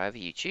describe it however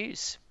you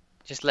choose.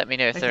 Just let me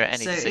know if there are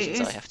any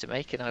decisions I have to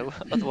make, and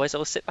otherwise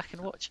I'll sit back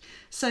and watch.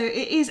 So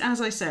it is, as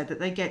I said, that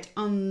they get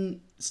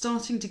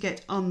starting to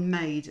get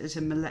unmade at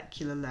a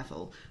molecular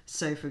level.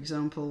 So, for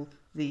example,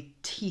 the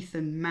teeth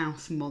and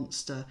mouth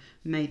monster,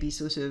 maybe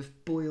sort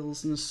of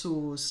boils and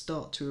sores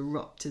start to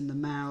erupt in the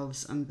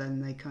mouths, and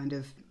then they kind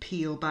of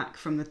peel back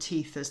from the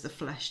teeth as the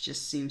flesh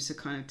just seems to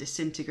kind of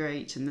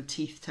disintegrate, and the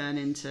teeth turn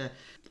into,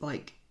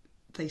 like,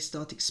 they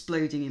start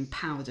exploding in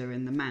powder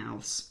in the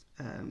mouths,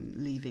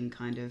 leaving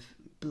kind of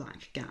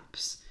black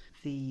gaps.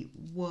 The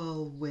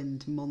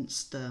whirlwind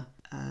monster,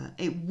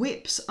 it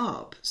whips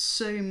up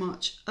so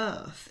much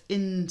earth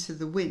into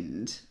the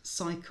wind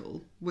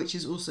cycle, which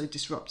is also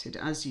disrupted,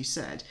 as you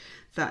said,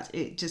 that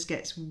it just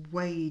gets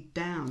weighed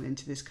down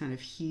into this kind of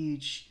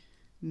huge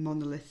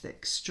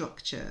monolithic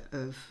structure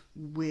of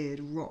weird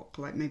rock,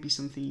 like maybe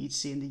something you'd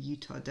see in the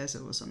Utah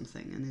desert or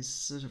something, and is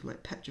sort of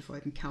like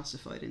petrified and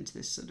calcified into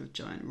this sort of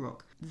giant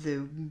rock.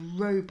 The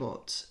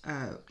robot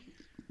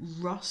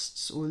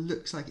rusts or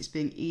looks like it's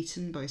being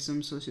eaten by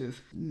some sort of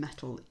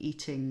metal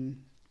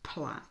eating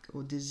plaque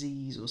or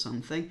disease or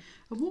something.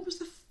 And what was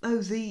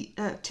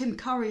the Tim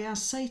Curry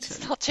as Satan?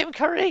 It's not Tim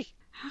Curry.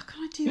 How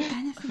can I do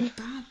anything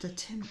bad to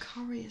Tim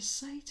Curry as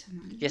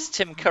Satan? Yes,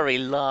 Tim Curry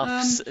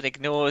laughs and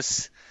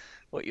ignores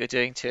what you're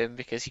doing to him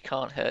because you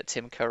can't hurt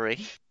Tim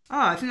Curry.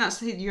 I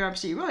think you're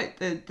absolutely right.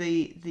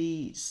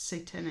 The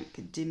satanic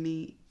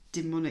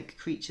demonic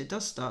creature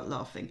does start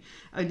laughing.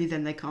 Only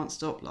then they can't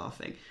stop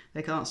laughing.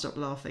 They can't stop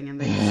laughing,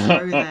 and they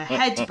throw their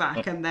head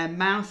back and their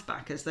mouth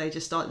back as they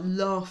just start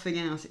laughing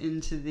out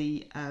into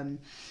the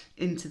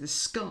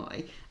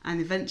sky,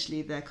 and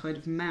eventually their kind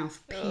of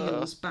mouth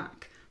peels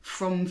back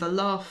from the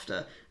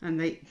laughter, and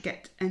they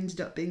ended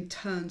up being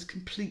turned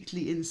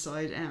completely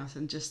inside out,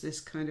 and just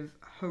this kind of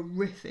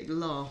horrific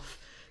laugh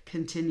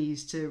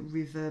continues to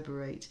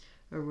reverberate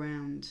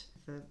around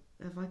the...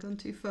 Have I gone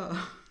too far?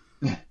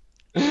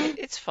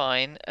 It's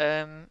fine.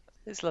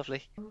 It's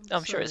lovely.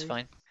 I'm sure it's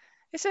fine.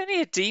 It's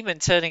only a demon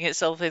turning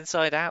itself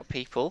inside out,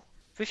 people.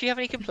 If you have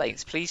any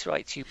complaints, please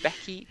write to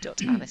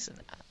becky.annison@.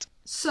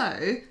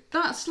 So,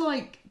 that's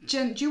like...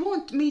 Jen, do you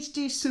want me to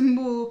do some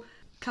more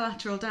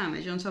collateral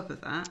damage on top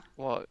of that?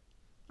 What?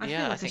 I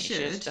think you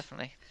should,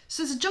 definitely.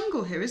 So there's a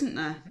jungle here, isn't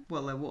there?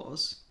 Well, there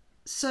was.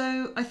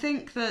 So I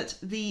think that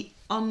the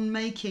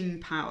unmaking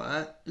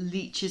power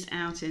leaches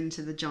out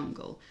into the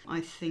jungle.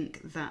 I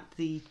think that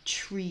the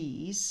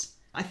trees...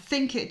 I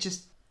think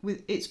it's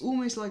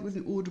almost like with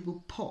an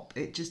audible pop,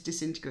 it just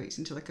disintegrates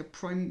into like a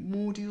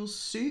primordial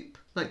soup.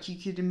 Like you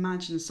could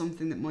imagine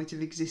something that might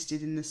have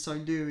existed in the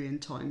Silurian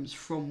times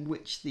from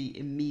which the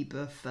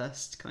amoeba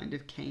first kind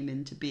of came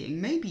into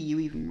being. Maybe you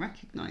even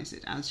recognise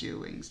it as your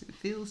wings. It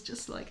feels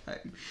just like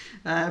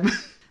home.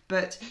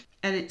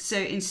 So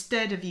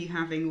instead of you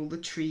having all the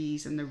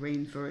trees and the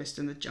rainforest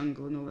and the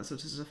jungle and all that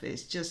sort of stuff,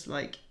 it's just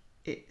like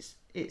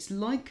it's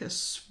like a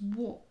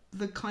swamp,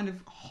 the kind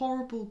of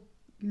horrible,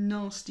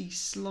 nasty,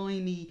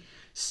 slimy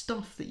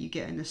stuff that you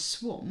get in a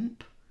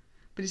swamp,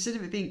 but instead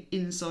of it being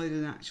inside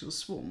an actual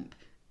swamp,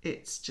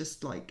 it's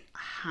just like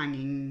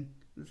hanging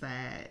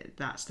there.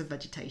 That's the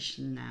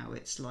vegetation now.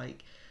 It's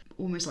like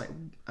almost like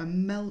a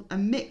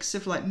mix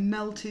of like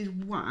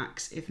melted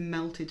wax, if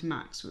melted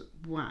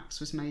wax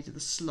was made of the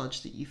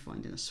sludge that you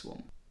find in a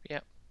swamp.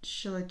 Yep.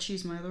 Shall I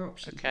choose my other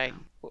options? Okay.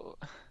 Now?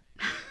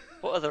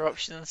 What other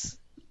options?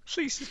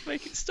 Please just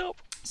make it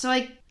stop.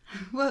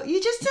 Well, you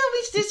just tell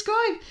me to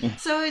describe.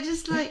 So I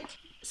just like...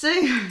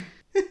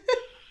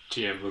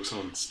 GM looks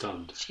on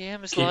stunned.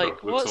 GM is Keyboard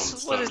like,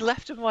 looks what on is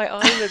left of my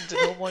island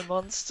and all my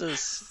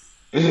monsters?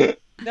 Nothing.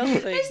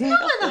 It's not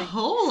nothing. the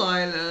whole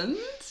island.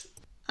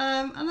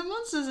 And the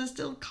monsters are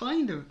still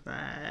kind of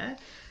there.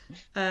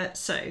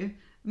 So,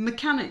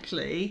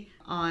 mechanically,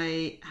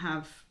 I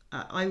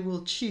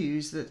will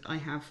choose that I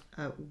have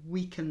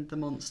weakened the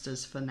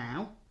monsters for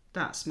now.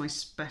 That's my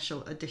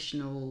special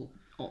additional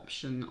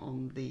option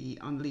on the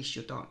Unleash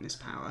Your Darkness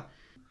power.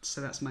 So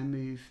that's my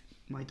move.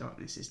 My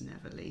darkness is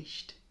never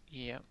leashed.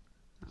 Yeah.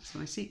 That's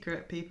my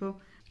secret, people.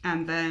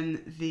 And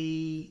then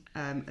the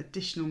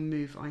additional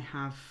move I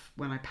have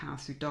when I power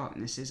through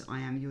darkness is I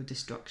am your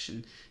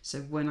destruction. So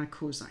when I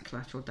cause that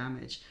collateral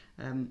damage,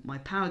 my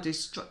power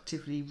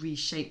destructively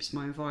reshapes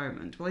my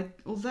environment. Well,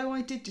 although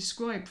I did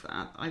describe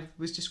that, I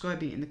was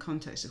describing it in the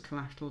context of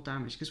collateral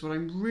damage, because what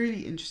I'm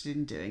really interested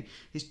in doing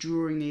is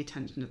drawing the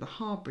attention of the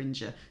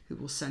Harbinger, who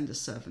will send a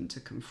servant to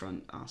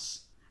confront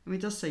us. I mean,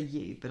 it does say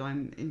you, but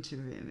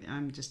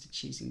I'm just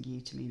choosing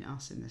you to mean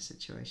us in this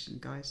situation,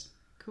 guys.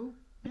 Cool?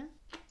 Yeah?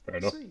 Fair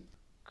enough. Sweet.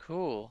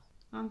 Cool.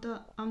 I'm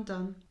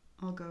done.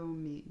 I'll go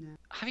on mute now.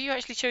 Have you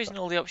actually chosen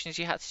all the options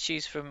you had to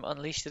choose from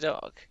Unleash the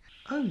Dark?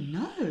 Oh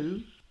no!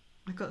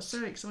 I got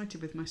so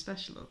excited with my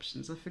special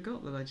options, I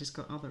forgot that I just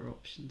got other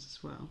options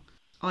as well.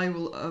 I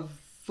will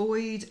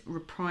avoid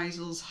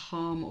reprisals,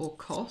 harm or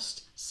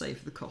cost, save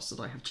for the cost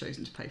that I have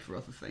chosen to pay for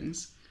other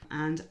things.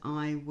 And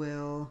I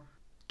will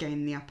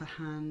gain the upper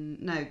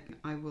hand. No,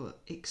 I will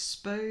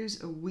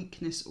expose a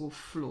weakness or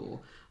flaw.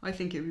 I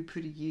think it would be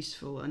pretty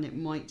useful, and it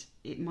might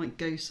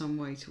go some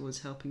way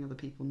towards helping other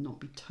people not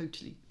be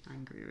totally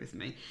angry with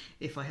me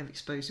if I have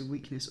exposed a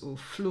weakness or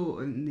flaw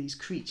in these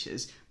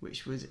creatures,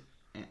 which would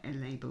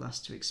enable us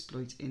to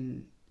exploit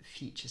in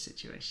future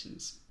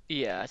situations.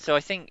 Yeah, so I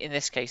think in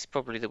this case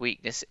probably the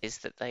weakness is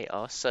that they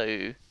are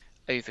so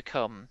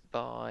overcome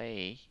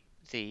by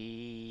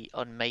the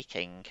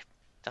unmaking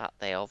that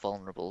they are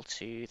vulnerable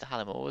to the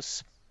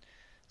Halimors.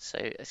 So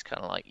it's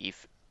kind of like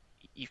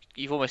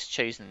you've almost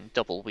chosen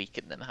double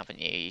weaken them, haven't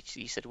you?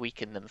 You said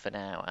weaken them for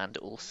now and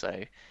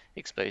also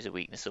expose a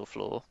weakness or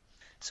flaw.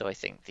 So I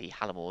think the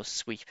Halimors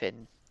sweep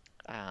in,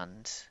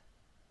 and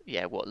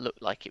what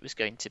looked like it was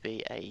going to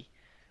be a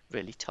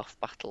really tough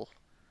battle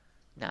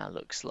now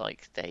looks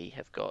like they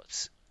have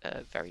got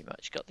very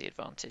much got the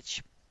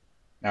advantage.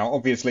 Now,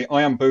 obviously,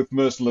 I am both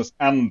merciless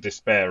and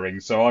despairing,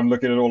 so I'm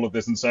looking at all of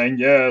this and saying,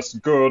 yes,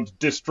 good,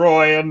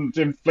 destroy and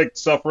inflict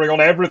suffering on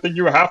everything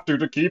you have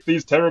to keep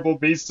these terrible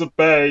beasts at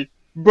bay.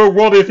 But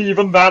what if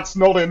even that's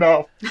not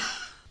enough?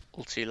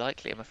 All too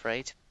likely, I'm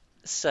afraid.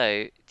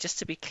 So, just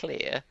to be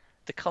clear,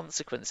 the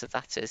consequence of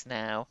that is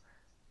now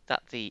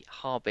that the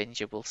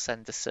Harbinger will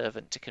send a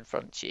servant to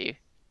confront you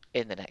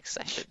in the next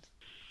session.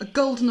 A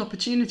golden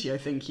opportunity, I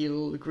think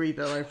you'll agree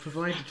that I've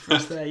provided for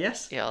us there,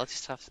 yes? Yeah, I'll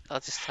just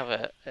have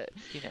a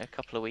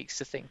couple of weeks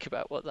to think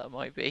about what that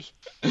might be.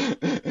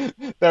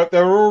 There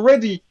are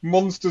already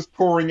monsters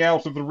pouring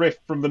out of the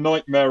rift from the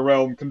Nightmare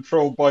Realm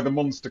controlled by the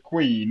Monster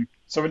Queen,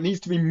 so it needs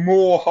to be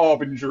more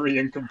harbingery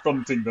and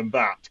confronting than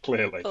that,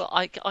 clearly. Well,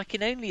 I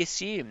can only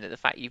assume that the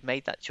fact you've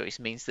made that choice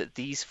means that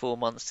these 4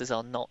 monsters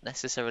are not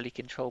necessarily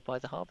controlled by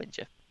the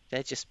Harbinger.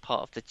 They're just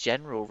part of the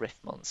general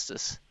rift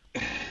monsters.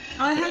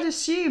 I had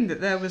assumed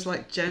that there was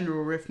like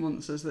general rift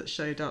monsters that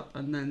showed up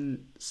and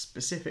then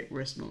specific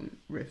rift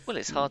Well,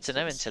 it's hard to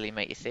know until you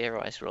make your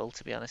theorise roll,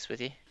 to be honest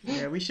with you.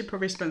 Yeah, we should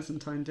probably spend some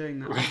time doing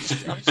that.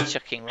 I'm just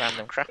chucking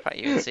random crap at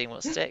you and seeing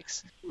what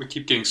sticks. We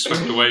keep getting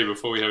swept away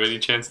before we have any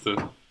chance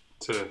to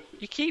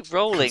You keep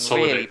rolling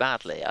consolidate. really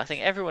badly. I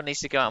think everyone needs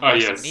to go out and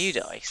buy some new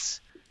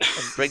dice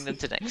and bring them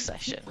to next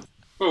session.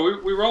 Well,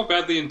 we roll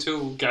badly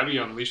until Gabby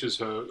unleashes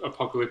her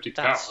apocalyptic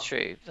power. That's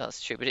true,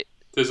 but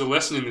There's a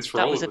lesson in this for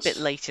that all was of a us. bit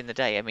late in the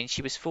day. I mean,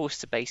 she was forced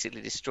to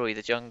basically destroy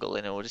the jungle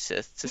in order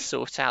to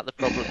sort out the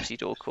problems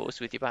you'd all caused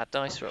with your bad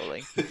dice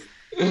rolling.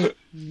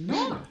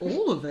 Not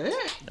all of it.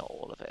 Not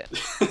all of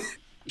it.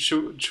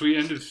 Should we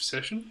end a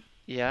session?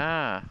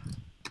 Yeah,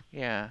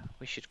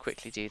 we should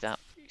quickly do that.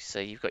 So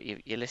you've got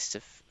your list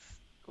of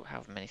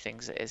however many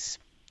things it is,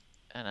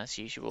 and as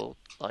usual,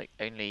 like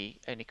only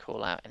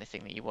call out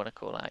anything that you want to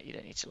call out. You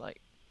don't need to like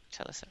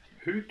tell us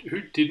everything.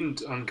 Who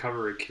didn't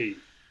uncover a key?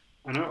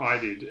 I know I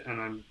did, and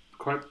I'm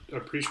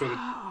pretty sure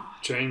that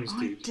James I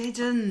did.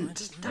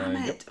 didn't. Damn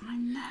Yep. it! I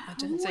know. I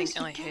don't think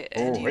I hit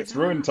Oh, any of it's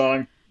ruin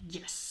time.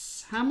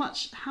 Yes. How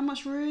much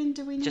ruin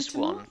do we need Just to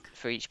one mark?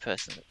 for each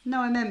person. No,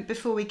 I meant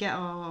before we get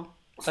our.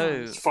 Oh,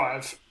 It's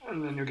 5,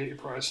 and then you'll get your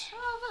prize.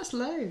 Oh, that's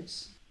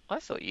loads. I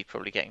thought you'd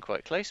probably getting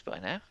quite close by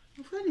now.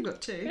 We've only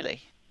got 2.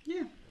 Really?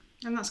 Yeah,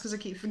 and that's because I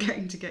keep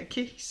forgetting to get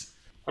keys.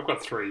 I've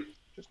got 3.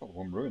 Just got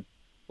one ruin.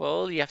 Well,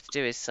 all you have to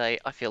do is say,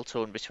 I feel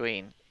torn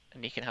between,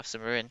 and you can have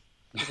some ruin.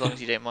 As long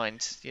as you don't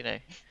mind,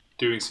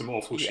 Doing some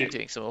awful shit.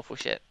 doing some awful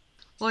shit.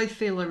 I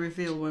feel I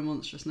reveal my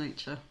monstrous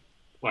nature.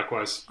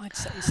 Likewise. I'd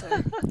say so.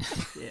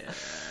 Yeah.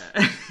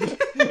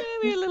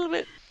 Maybe a little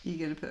bit. You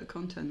going to put a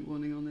content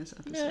warning on this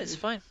episode? No, it's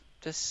fine.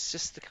 That's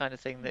just the kind of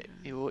thing that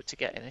you ought to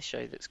get in a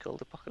show that's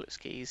called Apocalypse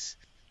Keys.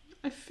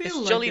 I feel It's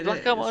like Jolly it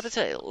Black is. Armada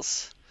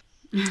Tales.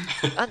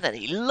 And then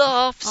he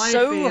laughed I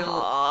so feel-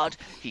 hard,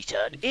 he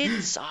turned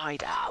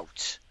inside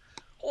out.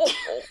 Oh,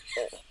 oh,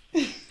 oh.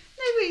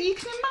 No, but you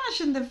can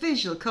imagine the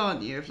visual,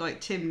 can't you, of like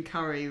Tim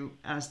Curry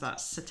as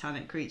that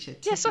satanic creature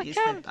Yes, tipping I his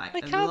can. head back I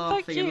and can, thank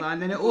laughing you.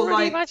 and then it I've all already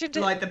like imagined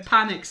it. like the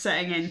panic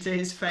setting into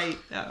his fate.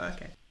 Oh,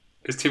 okay.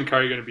 Is Tim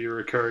Curry going to be a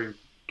recurring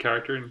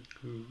character in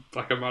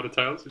Black Armada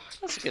Tales?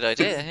 That's a good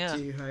idea, yeah.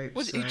 Do you hope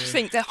What so? do you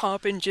think the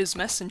Harbinger's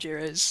messenger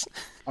is?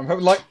 I'm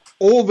hoping, like,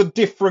 all the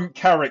different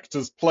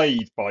characters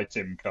played by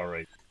Tim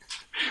Curry.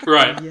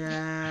 Right.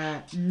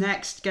 Yeah.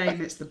 Next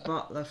game, it's the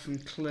butler from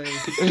Clue,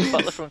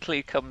 Butler from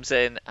Clue comes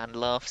in and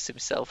laughs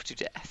himself to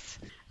death.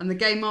 and the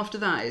game after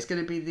that is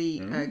going to be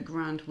the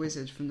Grand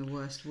Wizard from The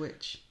Worst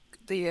Witch.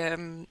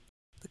 The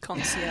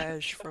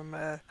concierge from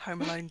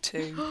Home Alone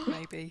 2,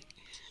 maybe.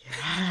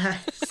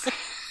 Yes.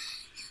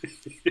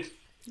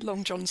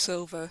 Long John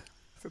Silver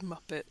from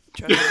Muppet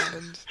Treasure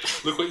Island.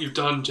 Look what you've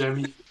done,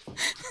 Jamie.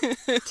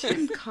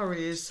 Tim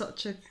Curry is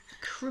such a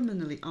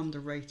criminally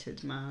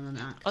underrated man and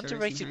actor. isn't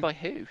Underrated he? by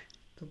who?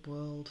 The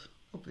world.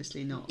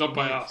 Obviously not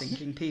by us.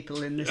 thinking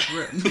people in this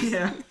room.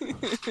 Yeah.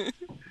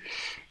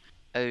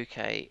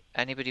 Okay,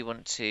 anybody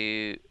want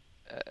to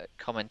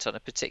comment on a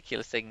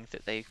particular thing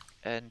that they've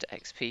earned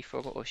XP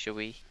from, or should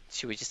we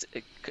just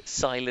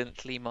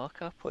silently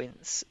mark our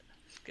points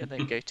and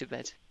then go to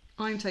bed?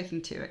 I'm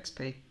taking 2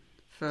 XP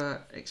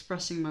for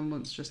expressing my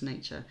monstrous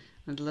nature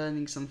and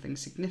learning something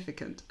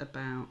significant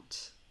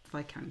about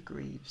Viscount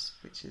Greaves,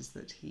 which is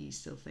that he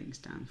still thinks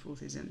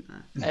Danforth is in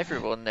there.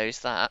 Everyone knows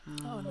that.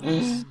 Oh,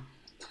 nice.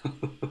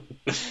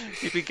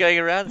 You've been going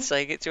around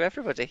saying it to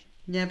everybody.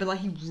 Yeah, but like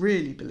he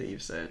really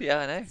believes it, Yeah,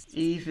 I know.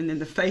 even in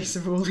the face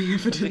of all the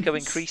evidence. It's become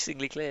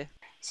increasingly clear.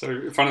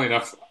 So, funnily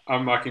enough,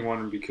 I'm marking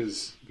 1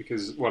 because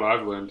what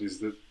I've learned is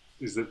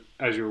that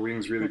Azure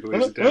Wings really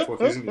believes that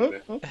Danforth isn't in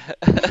there.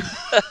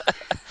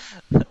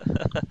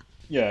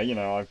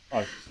 Yeah,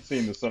 I've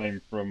seen the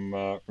same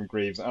from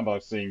Greaves, and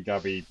I've seen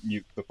Gabby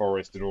nuke the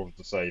forest in order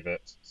to save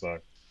it. So,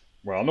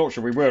 well, I'm not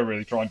sure we were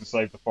really trying to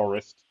save the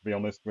forest. To be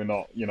honest, we're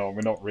not.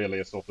 We're not really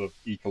a sort of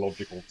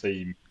ecological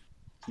team.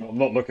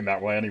 Not looking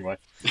that way anyway.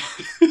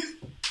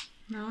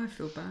 Now I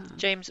feel bad.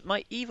 James,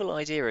 my evil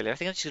idea earlier, I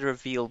think I'm just going to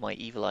reveal my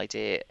evil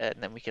idea and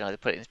then we can either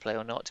put it into play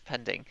or not,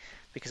 depending,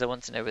 because I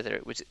want to know whether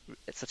it would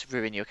sort of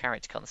ruin your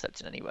character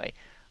concept in any way.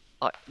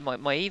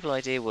 my evil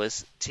idea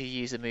was to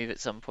use a move at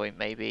some point,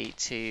 maybe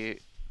to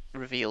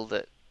reveal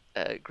that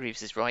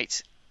Greaves is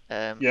right.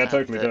 Yeah, and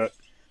totally that do it.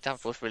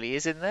 Danforth really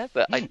is in there,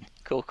 but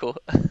cool.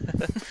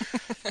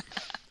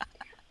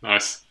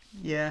 Nice.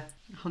 Yeah,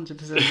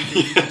 100%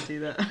 you can do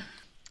that.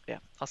 Yeah,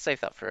 I'll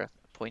save that for a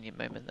poignant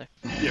moment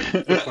though. Yeah,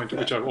 the point at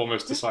which I've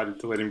almost decided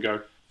to let him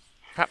go.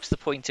 Perhaps the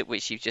point at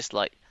which you've just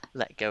like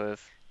let go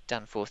of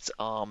Danforth's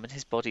arm and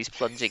his body's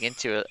plunging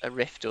into a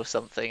rift or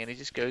something, and he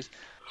just goes,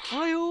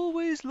 "I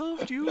always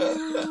loved you."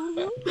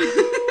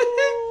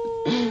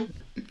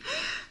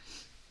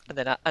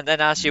 and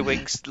then as your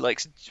wings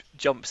like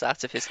jumps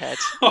out of his head.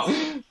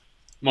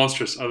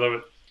 Monstrous. I love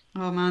it.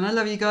 Oh man, I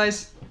love you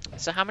guys.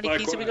 So how many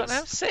keys have we got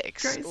now? Likewise.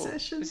 6. Great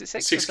session. Is it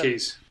 6? 6 or 7?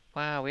 keys.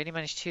 Wow, we only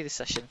managed 2 this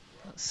session.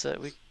 That's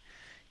you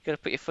got to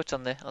put your foot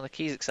on the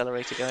keys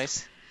accelerator,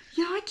 guys.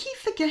 Yeah, I keep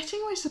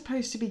forgetting we're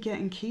supposed to be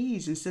getting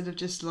keys instead of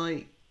just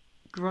like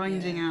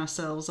grinding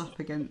ourselves up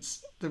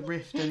against the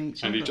rift and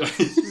each And other. each other.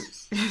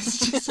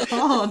 It's just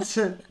hard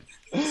to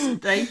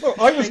stay. Well,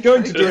 I was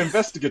going to do focused.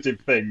 investigative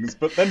things,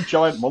 but then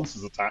giant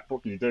monsters attacked.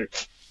 What can you do?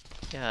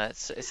 Yeah,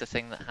 it's a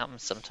thing that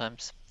happens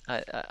sometimes.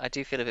 I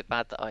do feel a bit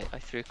bad that I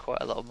threw quite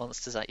a lot of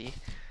monsters at you.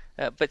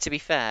 But to be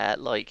fair,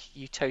 like,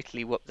 you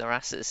totally whooped their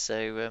asses,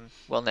 so,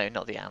 well, no,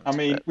 not the ant. I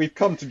mean, but we've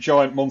come to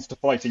giant monster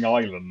fighting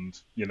island,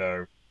 you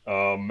know.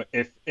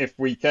 If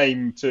we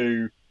came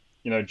to,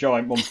 you know,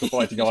 giant monster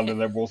fighting island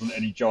and there wasn't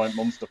any giant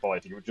monster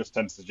fighting, it would just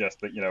tend to suggest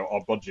that, you know,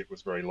 our budget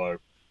was very low.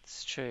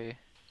 it's true.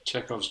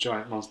 Chekhov's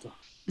giant monster.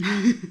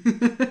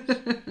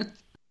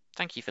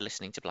 Thank you for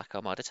listening to Black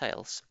Armada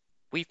Tales.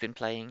 We've been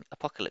playing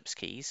Apocalypse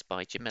Keys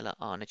by Jamila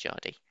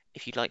Arnajadi.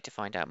 If you'd like to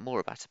find out more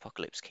about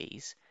Apocalypse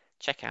Keys,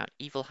 check out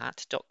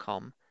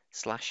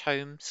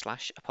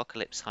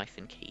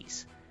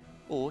evilhat.com/home/apocalypse-keys.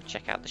 Or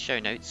check out the show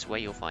notes where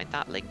you'll find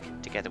that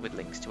link together with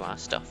links to our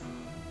stuff.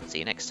 See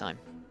you next time.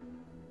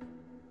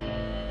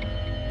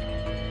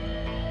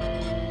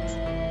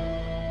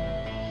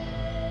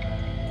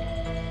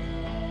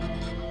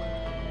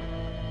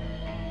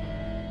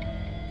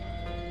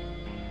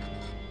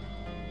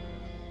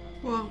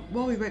 Well,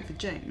 while we wait for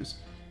James,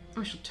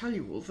 I shall tell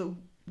you all that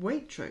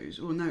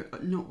Waitrose, or no,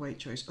 not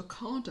Waitrose,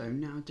 Ocado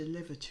now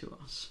deliver to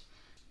us.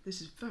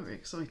 This is very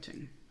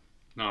exciting.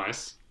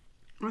 Nice.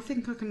 I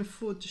think I can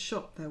afford to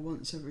shop there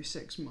once every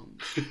 6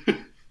 months.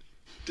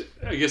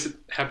 I guess,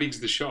 how big's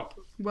the shop?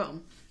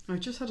 Well, I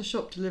just had a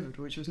shop delivered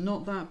which was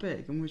not that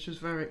big and which was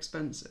very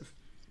expensive.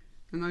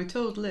 And I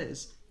told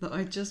Liz that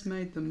I just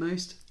made the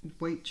most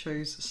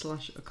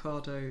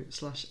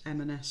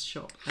Waitrose/Ocado/M&S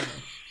shop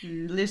ever.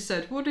 And Liz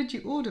said, "What did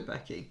you order,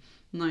 Becky?"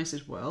 And I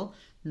said, "Well,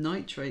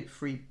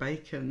 nitrate-free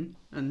bacon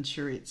and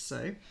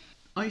chorizo,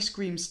 ice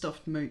cream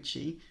stuffed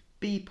mochi,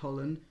 bee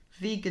pollen,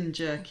 vegan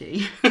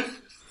jerky,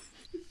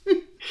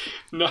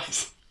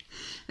 Nice.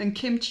 and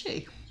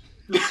kimchi."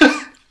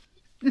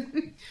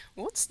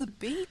 What's the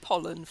bee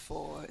pollen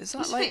for? Is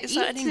that It's like for is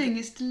that eating.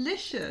 It's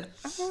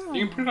delicious.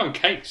 You can put it on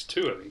cakes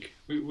too, I think.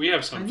 We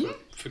have some Can you?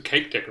 for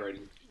cake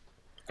decorating,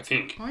 I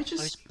think.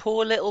 Those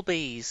poor little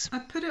bees. I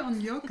put it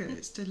on yogurt.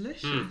 It's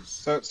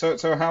delicious.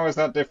 So how is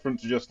that different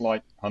to just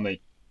like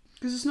honey?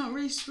 Because it's not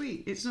really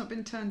sweet. It's not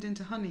been turned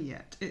into honey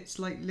yet. It's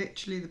like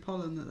literally the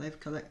pollen that they've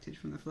collected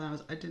from the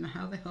flowers. I don't know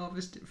how they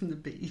harvest it from the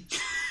bees.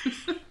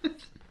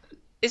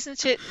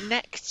 Isn't it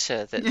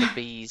nectar that the Yeah.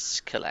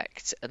 bees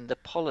collect, and the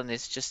pollen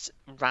is just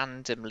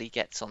randomly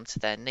gets onto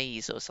their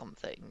knees or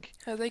something?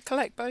 They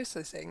collect both,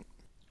 I think.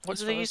 What as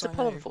do they far use as the I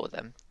pollen know. for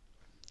then?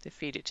 They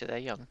feed it to their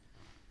young.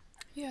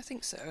 Yeah, I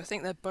think so. I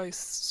think they're both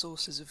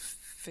sources of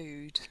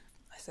food,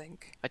 I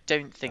think. I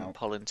don't think Oh.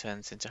 pollen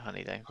turns into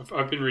honey though.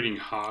 I've been reading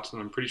Heart,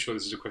 and I'm pretty sure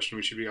this is a question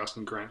we should be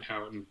asking Grant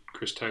Howard and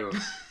Chris Taylor.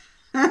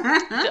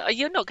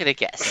 You're not going to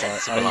get a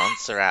sensible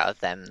answer out of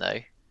them though.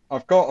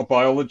 I've got a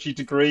biology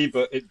degree,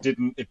 but it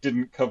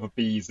didn't cover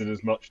bees in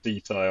as much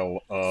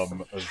detail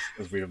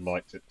as we would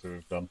liked it to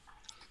have done.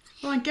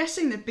 Well, I'm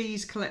guessing that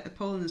bees collect the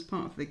pollen as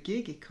part of the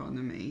gig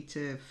economy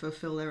to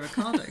fulfill their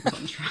Ocado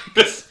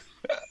contracts.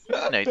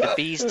 No, the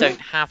bees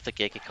don't have the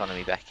gig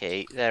economy,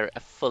 Becky. They're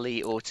a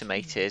fully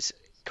automated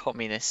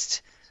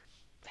communist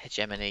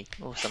hegemony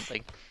or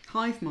something.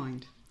 Hive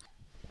mind.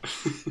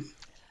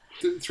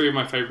 Three of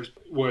my favourite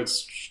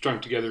words strung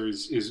together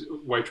is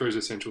Waitrose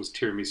Essentials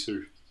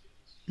tiramisu.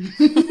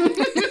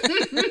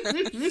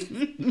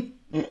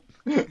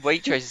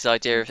 Waitrose's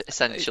idea of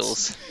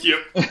essentials Yep.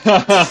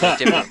 is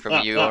different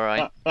from you,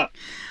 alright? I'm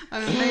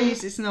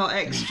amazed it's not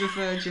extra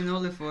virgin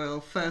olive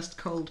oil, first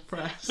cold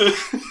press.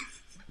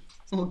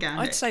 Organic.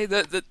 I'd say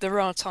that there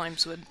are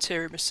times when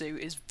tiramisu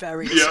is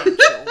very Yeah.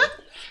 essential.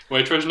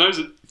 Waitrose knows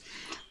it.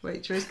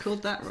 Waitrose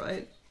called that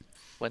right.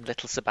 When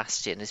little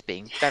Sebastian is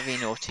being very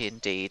naughty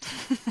indeed.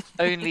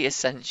 Only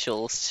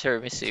essentials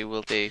tiramisu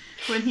will do.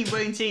 When he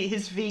won't eat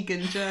his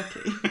vegan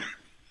jerky.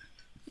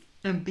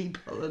 And bee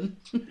pollen.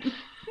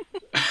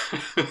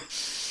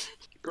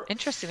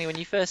 Interestingly, when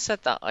you first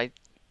said that,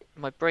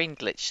 my brain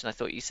glitched and I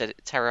thought you said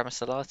terra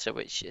masalata,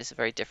 which is a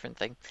very different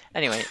thing.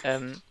 Anyway,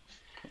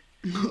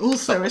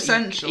 Also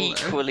essential. though.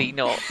 Equally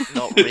not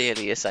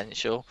really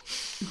essential.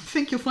 I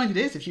think you'll find it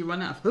is if you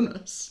run out of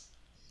hummus.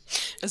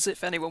 As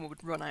if anyone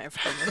would run out of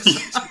hummus.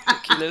 It's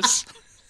ridiculous.